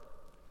burned.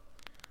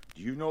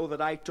 Do you know that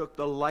I took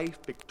the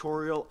Life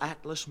Pictorial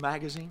Atlas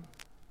magazine,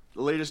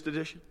 the latest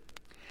edition,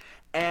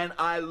 and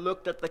I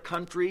looked at the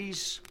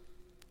countries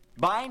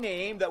by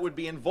name that would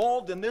be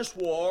involved in this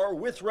war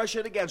with Russia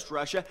and against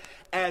Russia,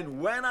 and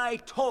when I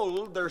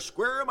totaled their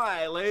square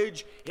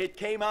mileage, it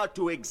came out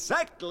to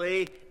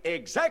exactly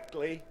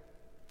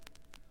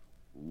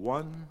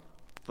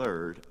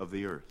 1/3 of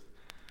the earth,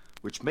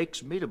 which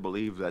makes me to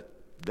believe that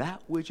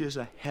that which is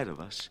ahead of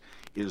us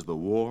is the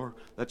war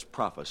that's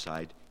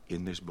prophesied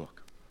in this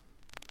book.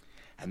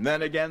 And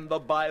then again, the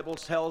Bible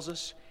tells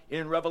us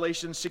in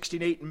Revelation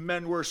 16:8,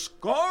 men were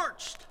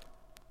scorched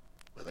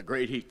with a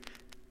great heat.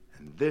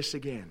 And this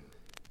again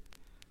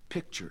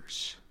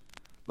pictures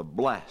the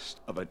blast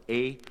of an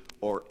A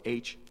or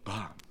H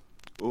bomb.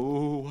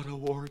 Oh, what a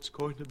war it's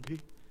going to be.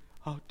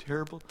 How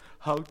terrible,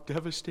 how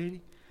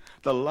devastating.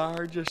 The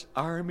largest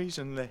armies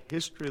in the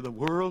history of the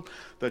world,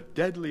 the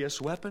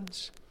deadliest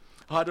weapons.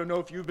 I don't know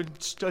if you've been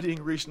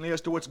studying recently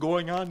as to what's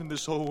going on in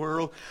this whole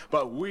world,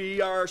 but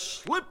we are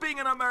slipping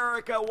in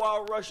America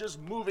while Russia's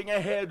moving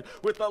ahead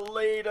with the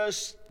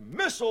latest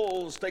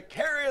missiles to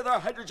carry their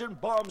hydrogen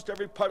bombs to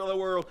every part of the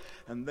world.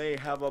 And they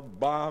have a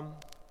bomb,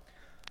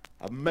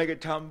 a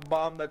megaton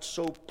bomb that's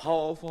so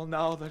powerful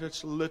now that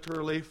it's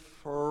literally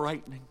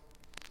frightening.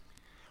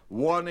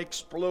 One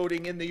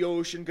exploding in the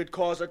ocean could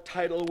cause a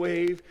tidal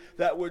wave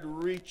that would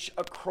reach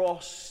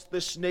across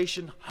this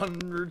nation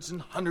hundreds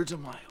and hundreds of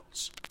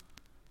miles.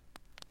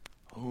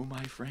 Oh,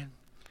 my friend,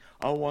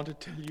 I want to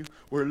tell you,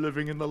 we're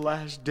living in the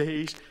last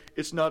days.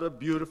 It's not a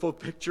beautiful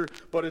picture,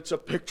 but it's a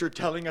picture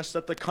telling us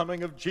that the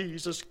coming of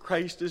Jesus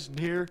Christ is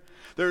near.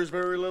 There's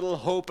very little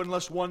hope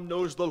unless one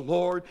knows the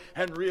Lord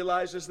and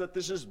realizes that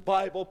this is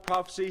Bible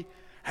prophecy,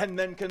 and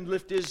then can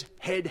lift his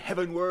head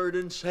heavenward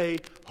and say,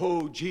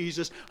 oh,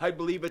 Jesus, I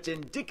believe it's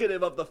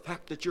indicative of the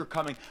fact that you're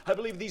coming. I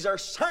believe these are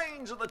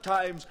signs of the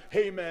times.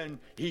 Amen.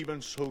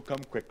 Even so,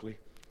 come quickly,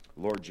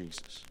 Lord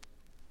Jesus.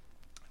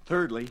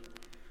 Thirdly,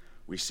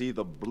 we see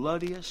the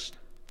bloodiest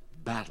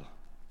battle.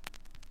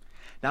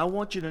 Now, I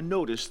want you to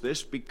notice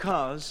this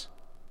because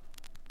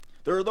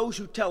there are those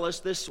who tell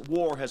us this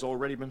war has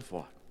already been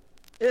fought.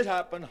 It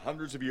happened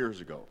hundreds of years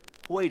ago.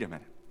 Wait a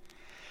minute.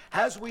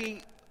 As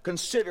we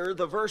consider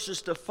the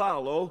verses to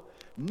follow,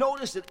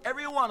 notice that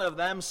every one of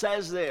them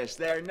says this: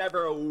 there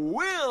never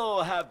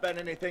will have been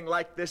anything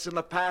like this in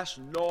the past,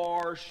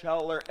 nor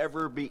shall there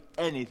ever be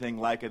anything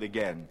like it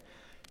again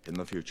in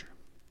the future.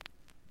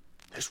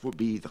 This will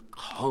be the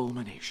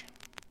culmination.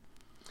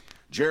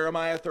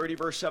 Jeremiah 30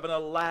 verse 7,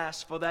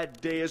 alas, for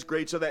that day is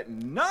great, so that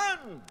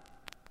none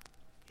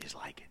is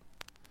like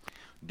it.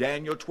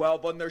 Daniel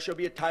 12:1, there shall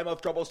be a time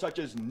of trouble such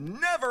as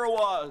never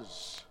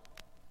was,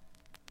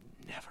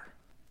 never,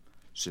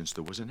 since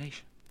there was a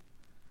nation.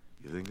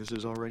 You think this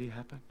has already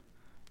happened?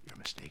 You're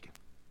mistaken.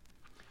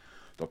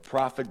 The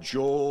prophet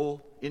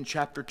Joel in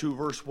chapter 2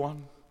 verse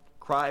 1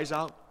 cries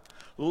out,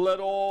 let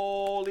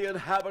all the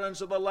inhabitants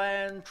of the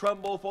land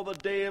tremble, for the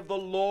day of the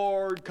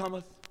Lord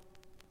cometh.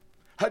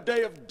 A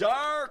day of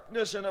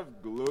darkness and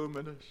of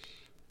gloominess,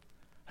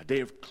 a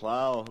day of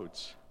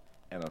clouds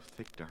and of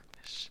thick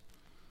darkness.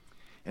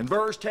 In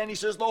verse 10 he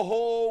says, the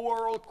whole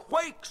world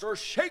quakes or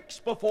shakes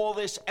before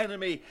this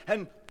enemy.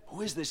 And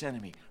who is this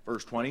enemy?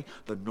 Verse 20,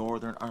 the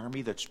northern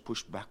army that's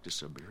pushed back to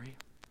Siberia.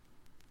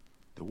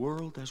 The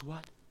world does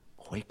what?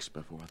 Quakes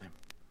before them.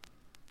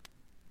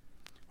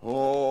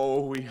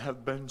 Oh, we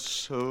have been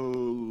so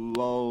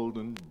lulled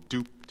and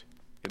duped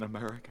in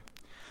America.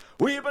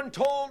 We have been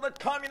told that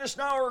communists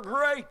now are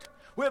great.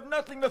 We have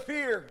nothing to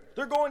fear.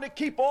 They're going to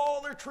keep all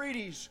their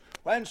treaties.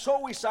 And so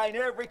we sign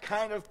every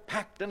kind of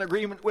pact and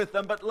agreement with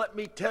them. But let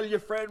me tell you,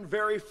 friend,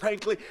 very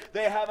frankly,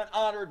 they haven't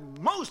honored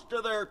most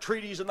of their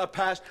treaties in the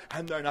past,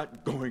 and they're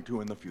not going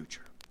to in the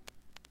future.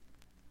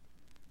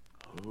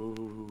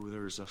 Oh,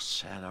 there's a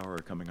sad hour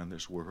coming on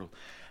this world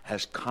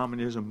as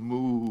communism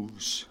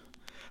moves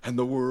and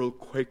the world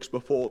quakes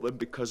before them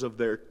because of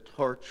their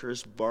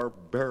torturous,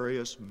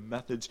 barbarous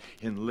methods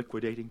in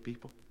liquidating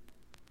people.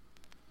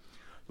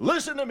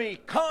 Listen to me.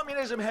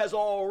 Communism has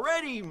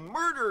already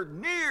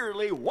murdered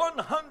nearly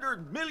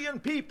 100 million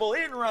people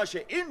in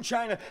Russia, in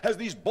China, as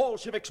these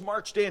Bolsheviks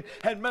marched in,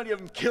 and many of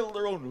them killed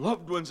their own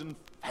loved ones and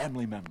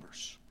family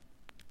members.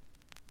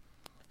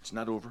 It's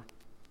not over.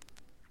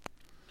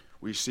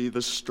 We see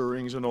the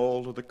stirrings in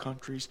all of the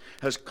countries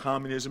as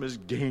communism is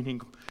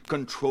gaining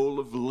control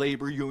of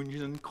labor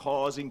unions and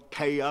causing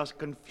chaos,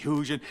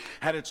 confusion,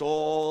 and it's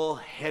all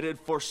headed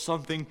for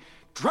something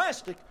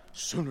drastic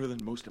sooner than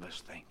most of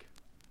us think.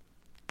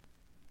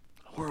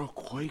 The world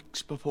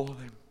quakes before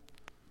them.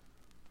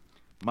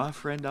 My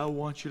friend, I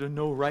want you to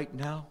know right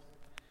now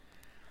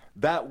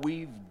that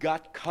we've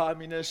got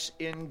communists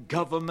in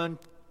government.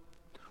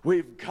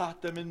 We've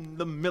got them in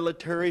the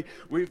military.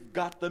 We've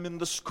got them in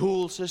the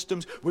school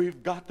systems.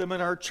 We've got them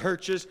in our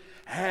churches.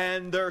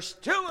 And they're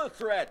still a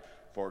threat.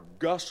 For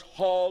Gus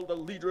Hall, the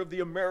leader of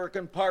the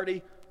American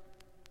Party,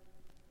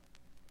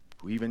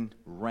 who even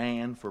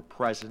ran for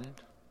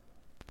president,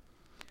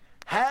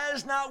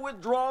 has not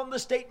withdrawn the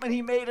statement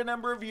he made a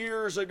number of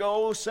years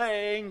ago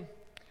saying,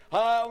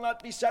 I'll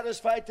not be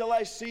satisfied till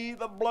I see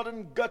the blood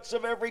and guts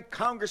of every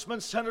congressman,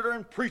 senator,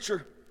 and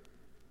preacher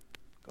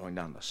going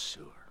down the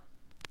sewer.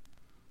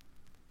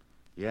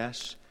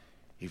 Yes,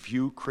 if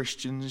you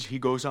Christians, he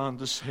goes on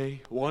to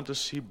say, want to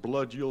see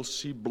blood, you'll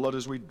see blood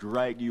as we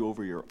drag you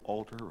over your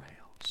altar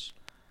rails.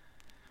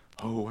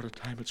 Oh, what a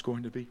time it's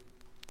going to be.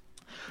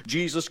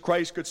 Jesus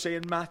Christ could say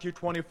in Matthew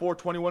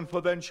 24:21,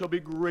 for then shall be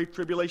great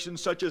tribulation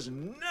such as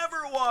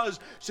never was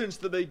since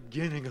the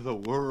beginning of the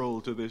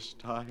world to this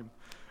time.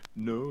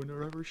 No,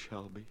 nor ever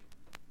shall be.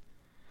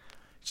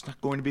 It's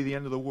not going to be the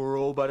end of the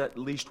world, but at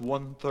least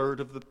 1/3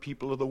 of the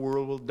people of the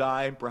world will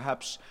die. And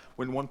perhaps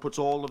when one puts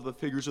all of the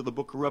figures of the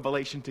book of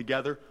Revelation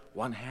together,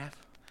 1/2.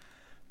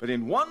 But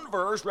in one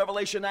verse,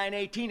 Revelation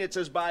 9:18, it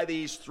says, by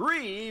these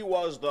three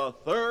was the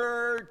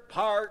third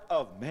part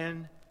of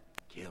men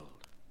killed.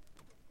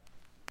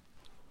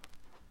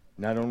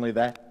 Not only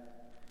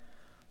that,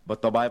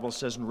 but the Bible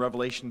says in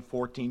Revelation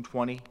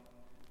 14:20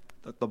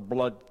 that the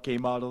blood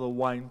came out of the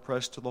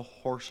winepress to the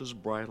horses'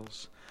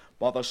 bridles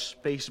by the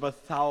space of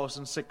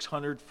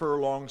 1,600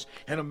 furlongs.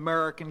 In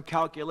American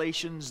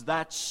calculations,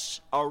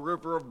 that's a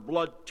river of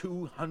blood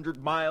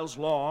 200 miles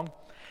long.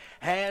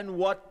 And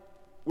what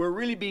we're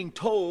really being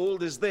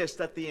told is this,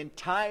 that the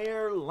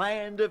entire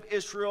land of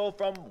Israel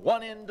from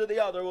one end to the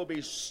other will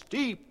be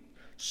steeped,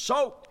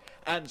 soaked,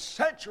 and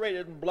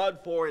saturated in blood,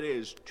 for it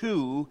is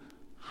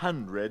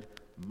 200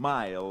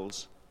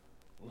 miles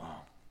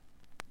long.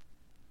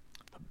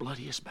 The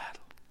bloodiest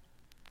battle.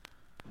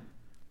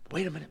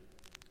 Wait a minute.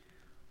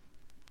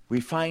 We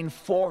find,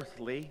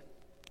 fourthly,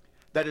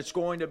 that it's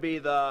going to be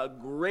the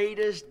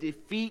greatest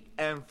defeat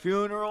and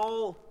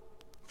funeral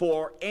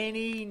for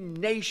any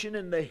nation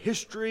in the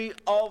history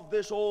of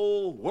this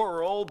old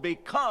world,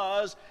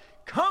 because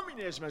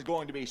communism is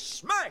going to be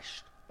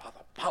smashed by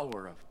the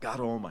power of God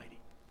Almighty.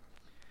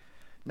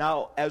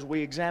 Now, as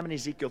we examine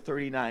Ezekiel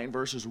 39,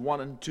 verses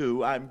 1 and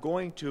 2, I'm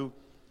going to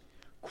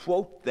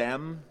quote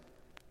them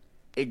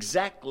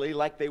exactly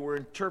like they were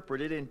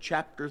interpreted in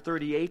chapter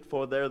 38,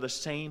 for they're the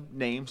same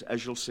names,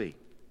 as you'll see.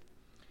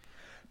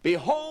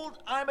 Behold,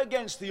 I'm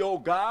against thee, O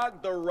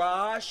Gog, the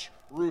Rosh,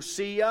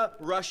 Russia,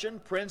 Russian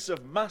prince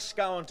of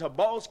Moscow and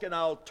Tobolsk, and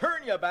I'll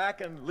turn you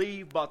back and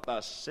leave but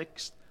the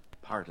 1/6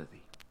 part of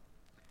thee.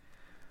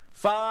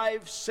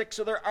 5/6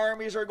 of their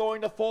armies are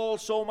going to fall,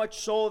 so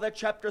much so that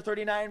chapter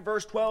 39,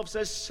 verse 12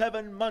 says,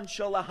 7 months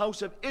shall the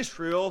house of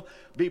Israel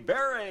be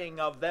burying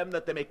of them,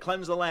 that they may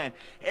cleanse the land.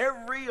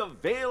 Every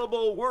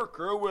available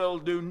worker will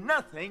do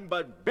nothing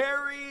but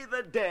bury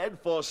the dead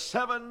for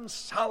 7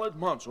 solid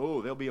months.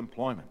 Oh, there'll be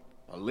employment.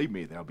 Believe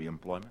me, there'll be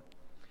employment.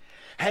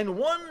 And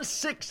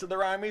 1/6 of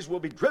their armies will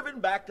be driven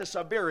back to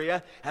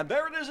Siberia. And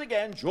there it is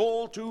again,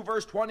 Joel 2,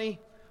 verse 20.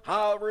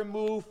 I'll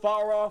remove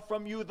far off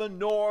from you the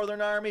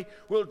northern army,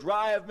 will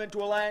drive him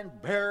into a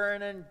land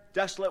barren and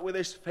desolate, with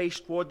his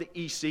face toward the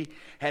east sea,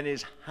 and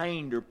his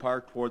hinder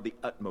part toward the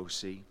utmost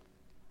sea.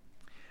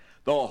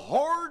 The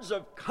hordes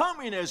of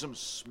communism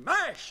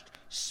smashed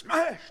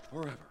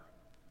forever.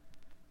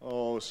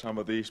 Oh, some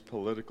of these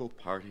political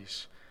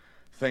parties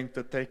think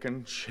that they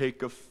can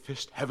shake a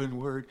fist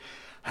heavenward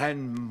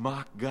and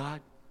mock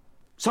God.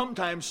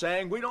 Sometimes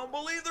saying, we don't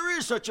believe there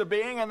is such a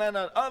being, and then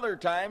at other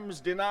times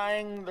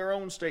denying their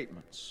own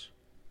statements.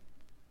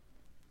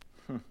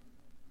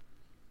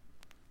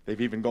 They've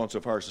even gone so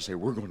far as to say,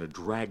 we're going to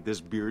drag this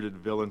bearded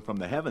villain from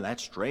the heaven.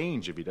 That's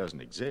strange if he doesn't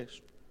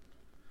exist.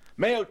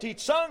 Mao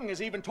Tse-tung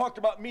has even talked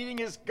about meeting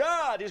his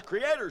God, his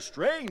creator.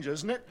 Strange,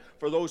 isn't it,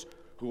 for those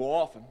who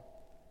often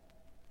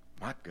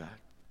mock God?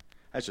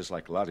 That's just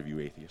like a lot of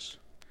you atheists.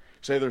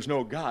 Say there's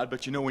no God,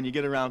 but you know, when you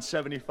get around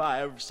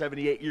 75,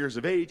 78 years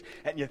of age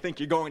and you think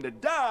you're going to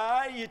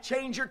die, you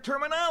change your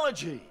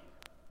terminology.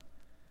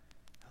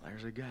 Well,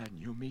 there's a God,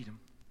 and you'll meet him.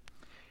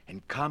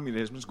 And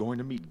communism is going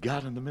to meet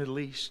God in the Middle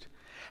East.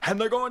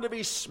 And they're going to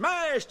be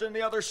smashed, and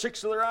the other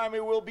 6 of their army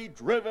will be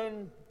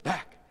driven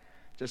back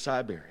to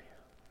Siberia.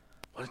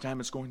 What a time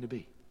it's going to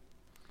be.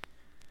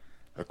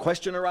 The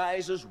question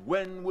arises,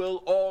 when will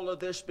all of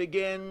this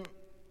begin?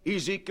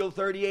 Ezekiel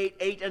 38,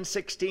 8 and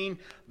 16,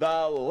 the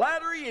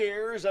latter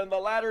years and the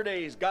latter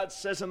days. God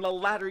says in the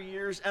latter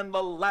years and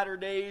the latter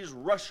days,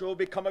 Russia will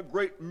become a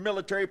great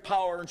military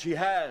power, and she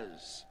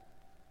has.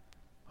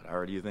 What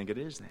hour do you think it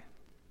is then?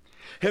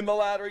 In the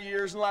latter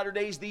years and latter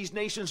days, these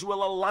nations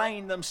will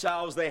align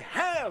themselves. They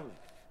have.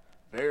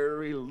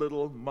 Very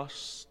little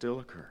must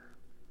still occur.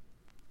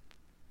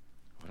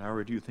 What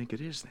hour do you think it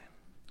is then?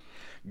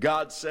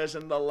 God says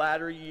in the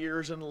latter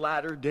years and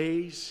latter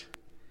days,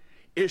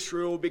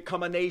 Israel will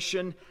become a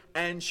nation,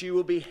 and she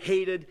will be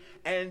hated,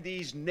 and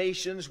these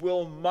nations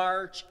will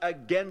march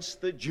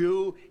against the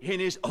Jew in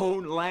his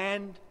own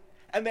land.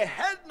 And they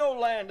had no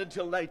land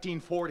until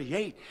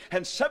 1948.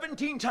 And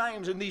 17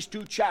 times in these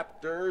 2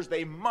 chapters,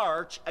 they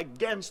march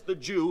against the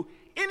Jew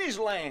in his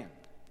land.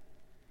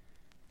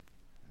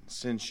 And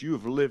since you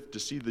have lived to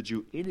see the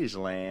Jew in his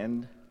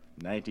land,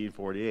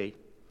 1948,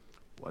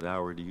 what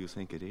hour do you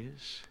think it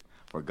is?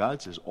 For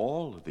God says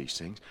all of these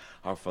things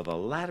are for the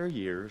latter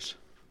years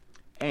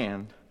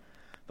and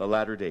the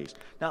latter days.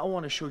 Now I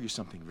want to show you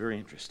something very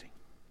interesting.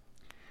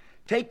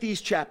 Take these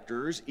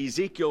chapters,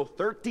 Ezekiel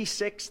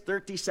 36,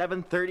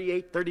 37,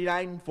 38,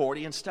 39, and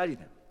 40, and study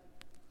them.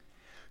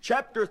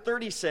 Chapter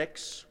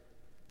 36,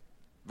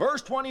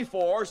 verse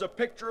 24 is a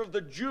picture of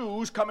the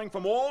Jews coming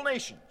from all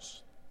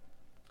nations.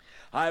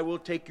 I will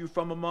take you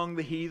from among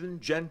the heathen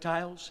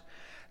Gentiles,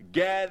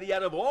 gather you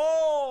out of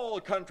all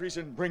countries,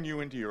 and bring you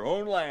into your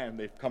own land.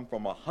 They've come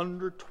from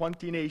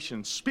 120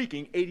 nations,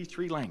 speaking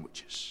 83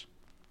 languages.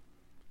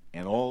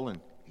 And all in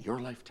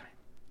your lifetime.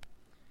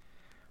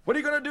 What are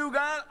you going to do,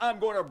 God? I'm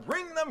going to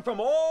bring them from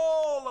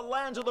all the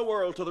lands of the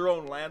world to their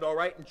own land. All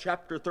right, in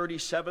chapter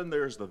 37,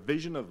 there's the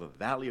vision of the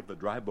valley of the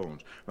dry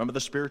bones. Remember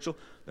the spiritual?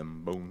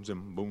 Them bones,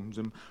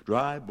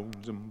 dry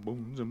bones,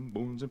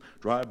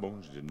 dry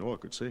bones. You didn't know I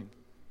could sing.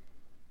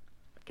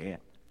 I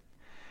can't.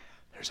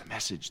 There's a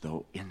message,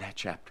 though, in that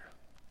chapter.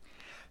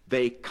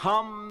 They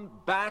come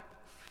back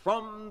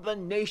from the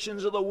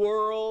nations of the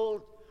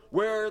world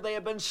where they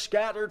have been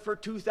scattered for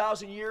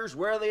 2,000 years,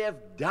 where they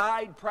have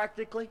died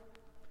practically,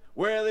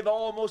 where they've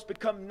almost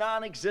become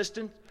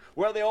non-existent,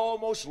 where they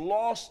almost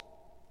lost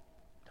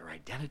their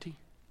identity.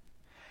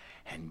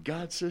 And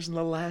God says in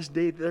the last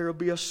day there will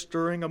be a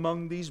stirring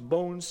among these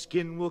bones,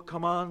 skin will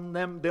come on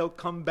them, they'll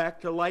come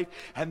back to life.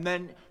 And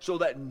then, so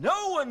that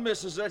no one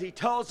misses it, he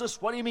tells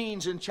us what he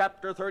means in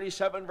chapter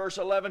 37, verse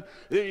 11.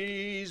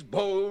 These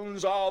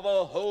bones are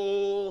the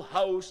whole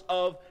house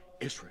of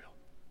Israel,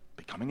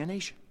 becoming a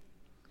nation.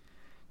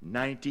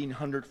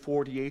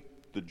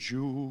 1948, the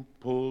Jew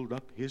pulled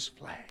up his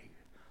flag,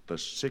 the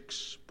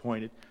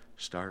six-pointed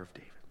Star of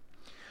David.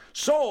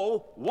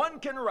 So,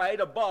 one can write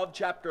above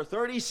chapter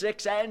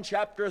 36 and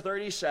chapter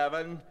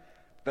 37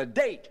 the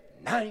date,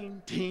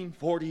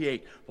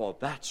 1948. Well,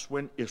 that's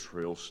when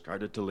Israel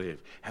started to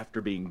live, after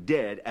being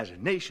dead as a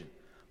nation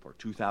for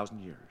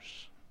 2,000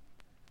 years.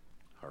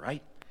 All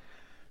right?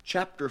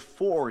 Chapter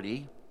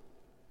 40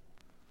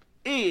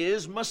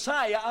 is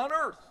Messiah on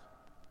earth.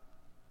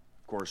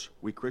 Of course,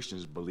 we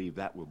Christians believe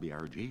that will be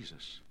our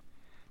Jesus.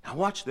 Now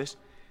watch this.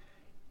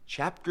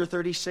 Chapter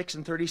 36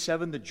 and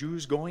 37, the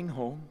Jews going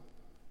home.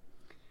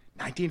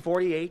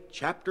 1948,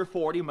 chapter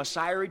 40,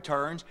 Messiah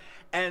returns.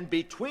 And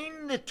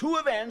between the two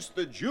events,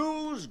 the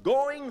Jews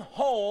going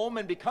home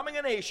and becoming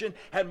a nation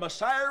and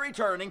Messiah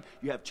returning,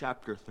 you have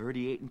chapter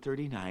 38 and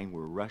 39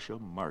 where Russia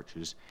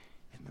marches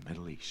in the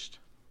Middle East.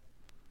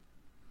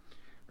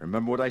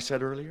 Remember what I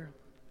said earlier?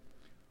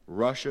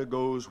 Russia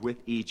goes with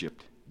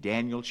Egypt.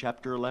 Daniel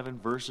chapter 11,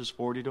 verses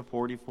 40 to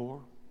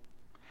 44.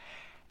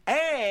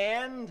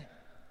 And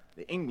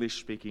the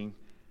English-speaking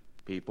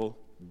people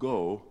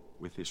go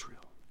with Israel.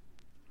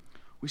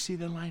 We see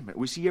the alignment.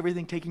 We see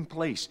everything taking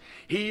place.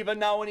 Even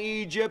now in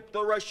Egypt,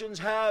 the Russians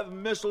have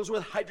missiles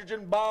with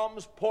hydrogen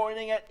bombs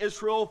pointing at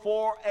Israel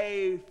for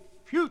a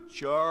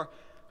future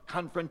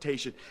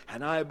confrontation.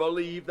 And I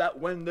believe that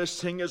when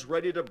this thing is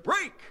ready to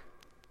break,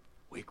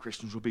 we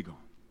Christians will be gone.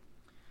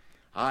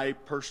 I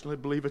personally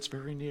believe it's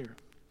very near.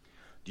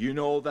 Do you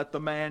know that the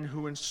man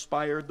who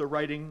inspired the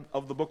writing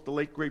of the book, The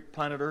Late Great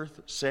Planet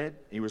Earth, said,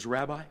 he was a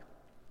rabbi,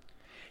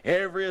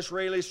 every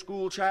Israeli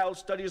school child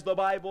studies the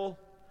Bible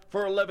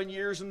for 11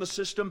 years in the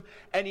system,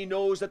 and he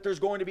knows that there's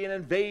going to be an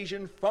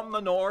invasion from the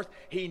north.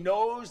 He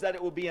knows that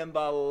it will be in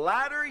the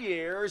latter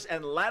years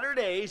and latter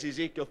days,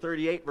 Ezekiel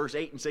 38, verse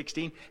 8 and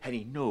 16, and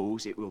he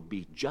knows it will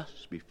be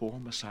just before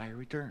Messiah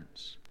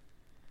returns.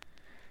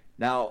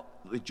 Now,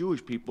 the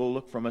Jewish people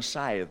look for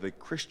Messiah. The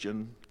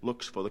Christian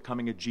looks for the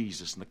coming of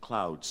Jesus in the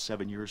clouds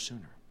 7 years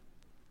sooner.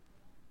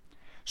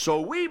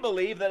 So we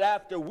believe that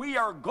after we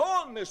are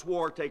gone, this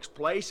war takes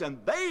place, and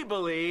they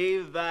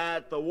believe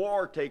that the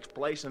war takes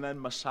place and then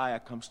Messiah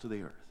comes to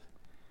the earth.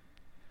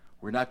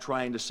 We're not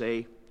trying to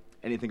say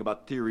anything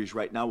about theories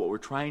right now. What we're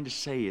trying to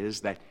say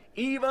is that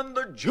even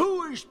the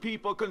Jewish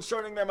people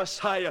concerning their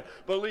Messiah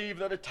believe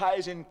that it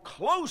ties in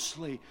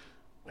closely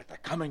with the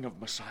coming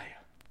of Messiah.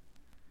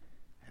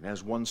 And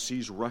as one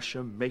sees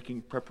Russia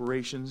making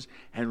preparations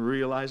and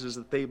realizes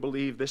that they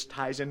believe this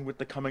ties in with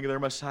the coming of their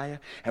Messiah,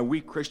 and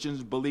we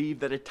Christians believe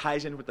that it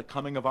ties in with the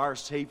coming of our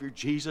Savior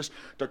Jesus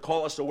to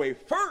call us away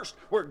first,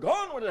 we're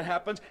gone when it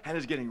happens, and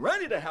it's getting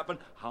ready to happen,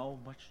 how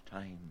much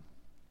time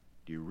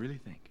do you really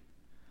think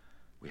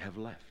we have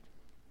left?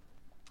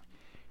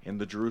 In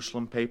the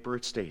Jerusalem paper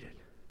it stated,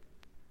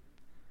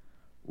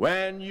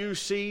 when you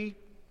see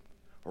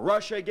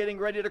Russia getting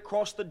ready to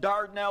cross the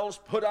Dardanelles,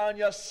 put on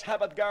your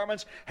Sabbath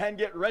garments and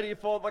get ready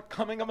for the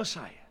coming of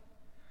Messiah.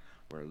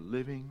 We're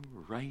living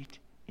right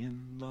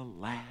in the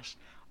last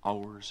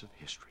hours of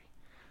history.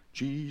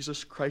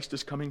 Jesus Christ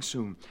is coming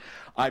soon.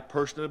 I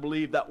personally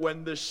believe that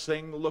when this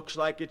thing looks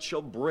like it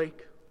shall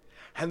break,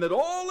 and that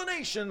all the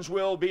nations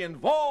will be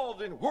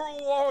involved in World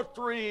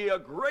War III, a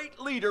great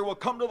leader will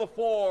come to the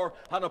fore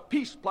on a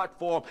peace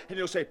platform, and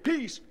he'll say,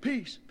 peace,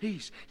 peace,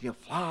 peace. He'll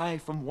fly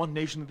from one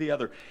nation to the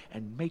other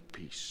and make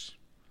peace.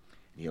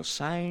 And he'll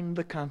sign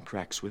the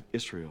contracts with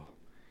Israel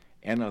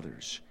and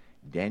others.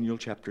 Daniel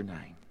chapter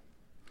 9.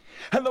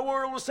 And the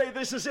world will say,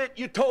 this is it,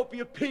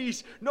 utopia,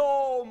 peace.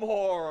 No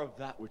more of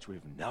that which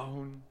we've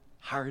known,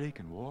 heartache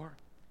and war.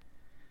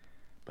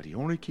 But he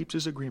only keeps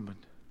his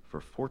agreement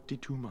for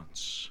 42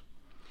 months.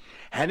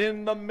 And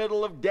in the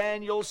middle of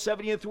Daniel's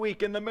 70th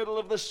week, in the middle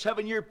of the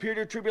 7-year period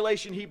of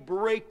tribulation, he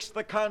breaks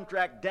the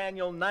contract,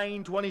 Daniel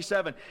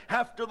 9:27.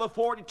 After the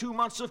 42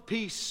 months of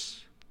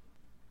peace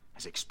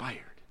has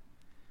expired,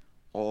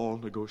 all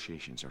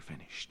negotiations are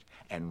finished,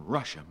 and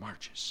Russia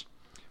marches.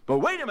 But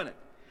wait a minute.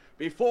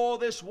 Before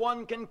this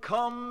one can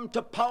come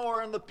to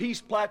power on the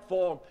peace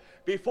platform,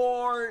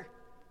 before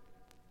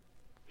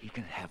he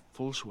can have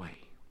full sway,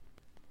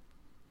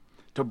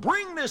 To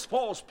bring this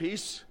false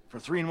peace for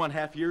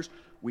 3.5 years,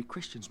 we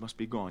Christians must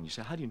be gone. You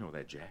say, how do you know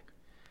that, Jack?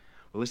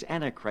 Well, this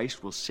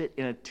Antichrist will sit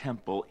in a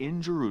temple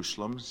in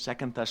Jerusalem, 2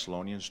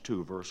 Thessalonians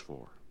 2, verse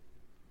 4.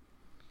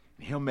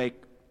 And he'll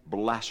make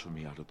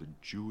blasphemy out of the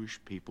Jewish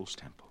people's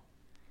temple.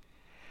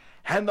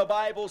 And the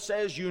Bible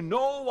says, you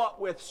know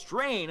what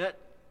withstraineth,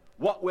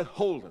 what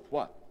withholdeth,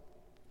 what?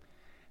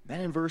 Then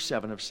in verse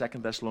 7 of 2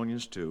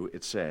 Thessalonians 2,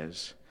 it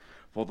says,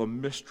 for the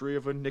mystery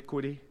of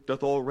iniquity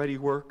doth already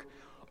work,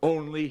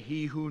 only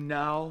he who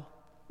now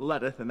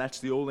letteth, and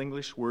that's the old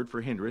English word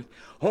for hindereth,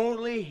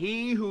 only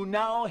he who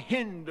now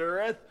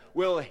hindereth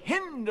will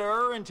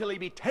hinder until he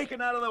be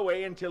taken out of the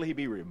way, until he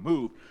be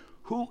removed.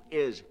 Who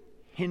is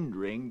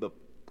hindering the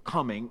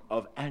coming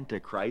of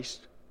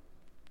Antichrist?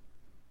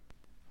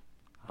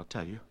 I'll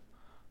tell you,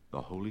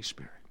 the Holy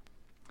Spirit.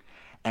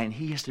 And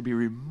he has to be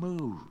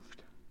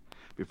removed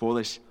before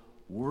this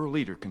world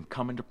leader can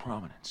come into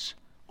prominence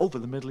over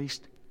the Middle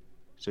East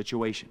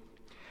situation.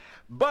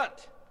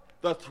 But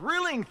the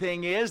thrilling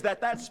thing is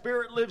that that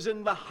Spirit lives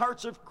in the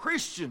hearts of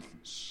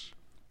Christians.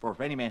 For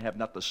if any man have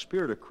not the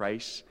Spirit of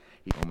Christ,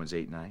 Romans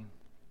 8:9,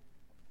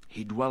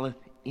 he dwelleth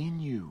in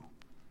you.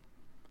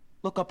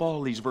 Look up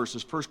all these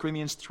verses, 1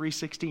 Corinthians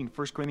 3:16,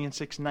 1 Corinthians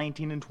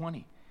 6:19 and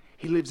 20.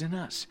 He lives in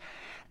us.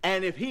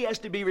 And if he has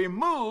to be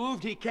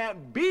removed, he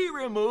can't be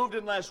removed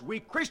unless we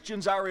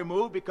Christians are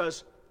removed,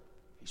 because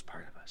he's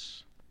part of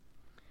us.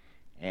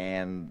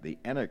 And the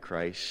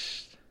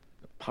Antichrist,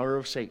 the power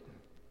of Satan,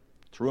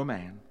 through a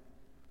man,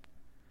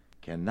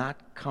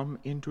 cannot come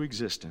into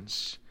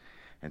existence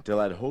until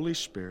that Holy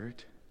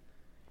Spirit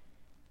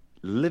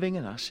living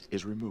in us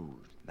is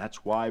removed.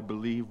 That's why I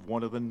believe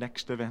one of the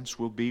next events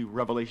will be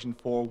Revelation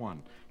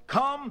 4:1.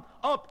 Come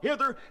up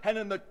hither, and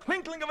in the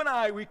twinkling of an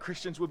eye we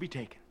Christians will be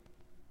taken.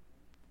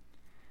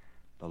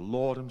 The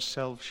Lord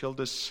himself shall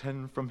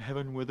descend from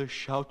heaven with a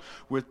shout,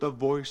 with the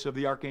voice of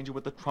the archangel,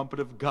 with the trumpet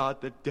of God.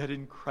 The dead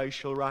in Christ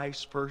shall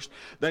rise first.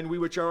 Then we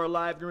which are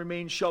alive and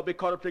remain shall be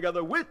caught up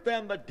together with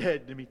them, the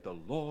dead, to meet the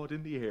Lord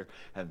in the air.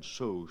 And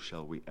so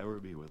shall we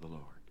ever be with the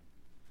Lord.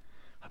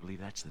 I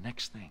believe that's the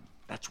next thing.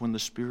 That's when the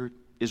Spirit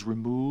is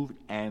removed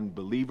and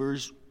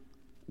believers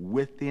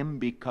with him,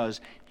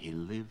 because he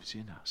lives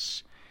in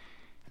us.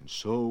 And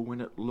so when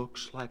it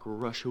looks like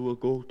Russia will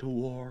go to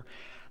war,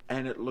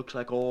 and it looks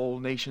like all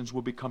nations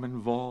will become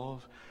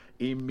involved,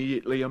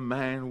 immediately a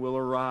man will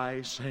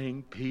arise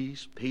saying,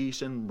 peace,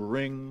 peace, and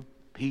bring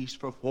peace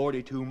for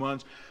 42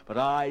 months. But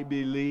I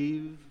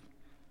believe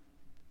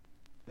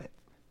that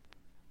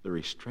the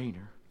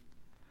restrainer,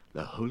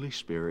 the Holy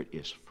Spirit,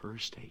 is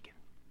first taken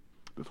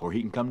before he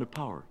can come to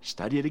power.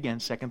 Study it again,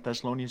 2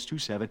 Thessalonians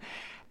 2:7.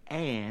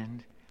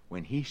 And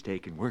when he's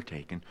taken, we're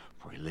taken,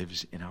 for he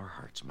lives in our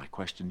hearts. My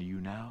question to you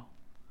now,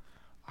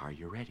 are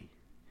you ready?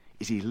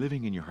 Is he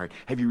living in your heart?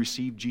 Have you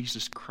received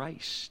Jesus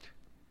Christ?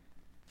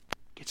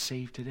 Get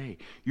saved today.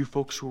 You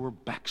folks who are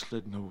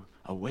backslidden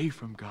away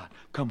from God,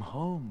 come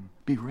home.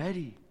 Be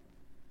ready.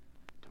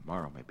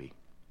 Tomorrow may be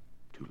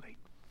too late.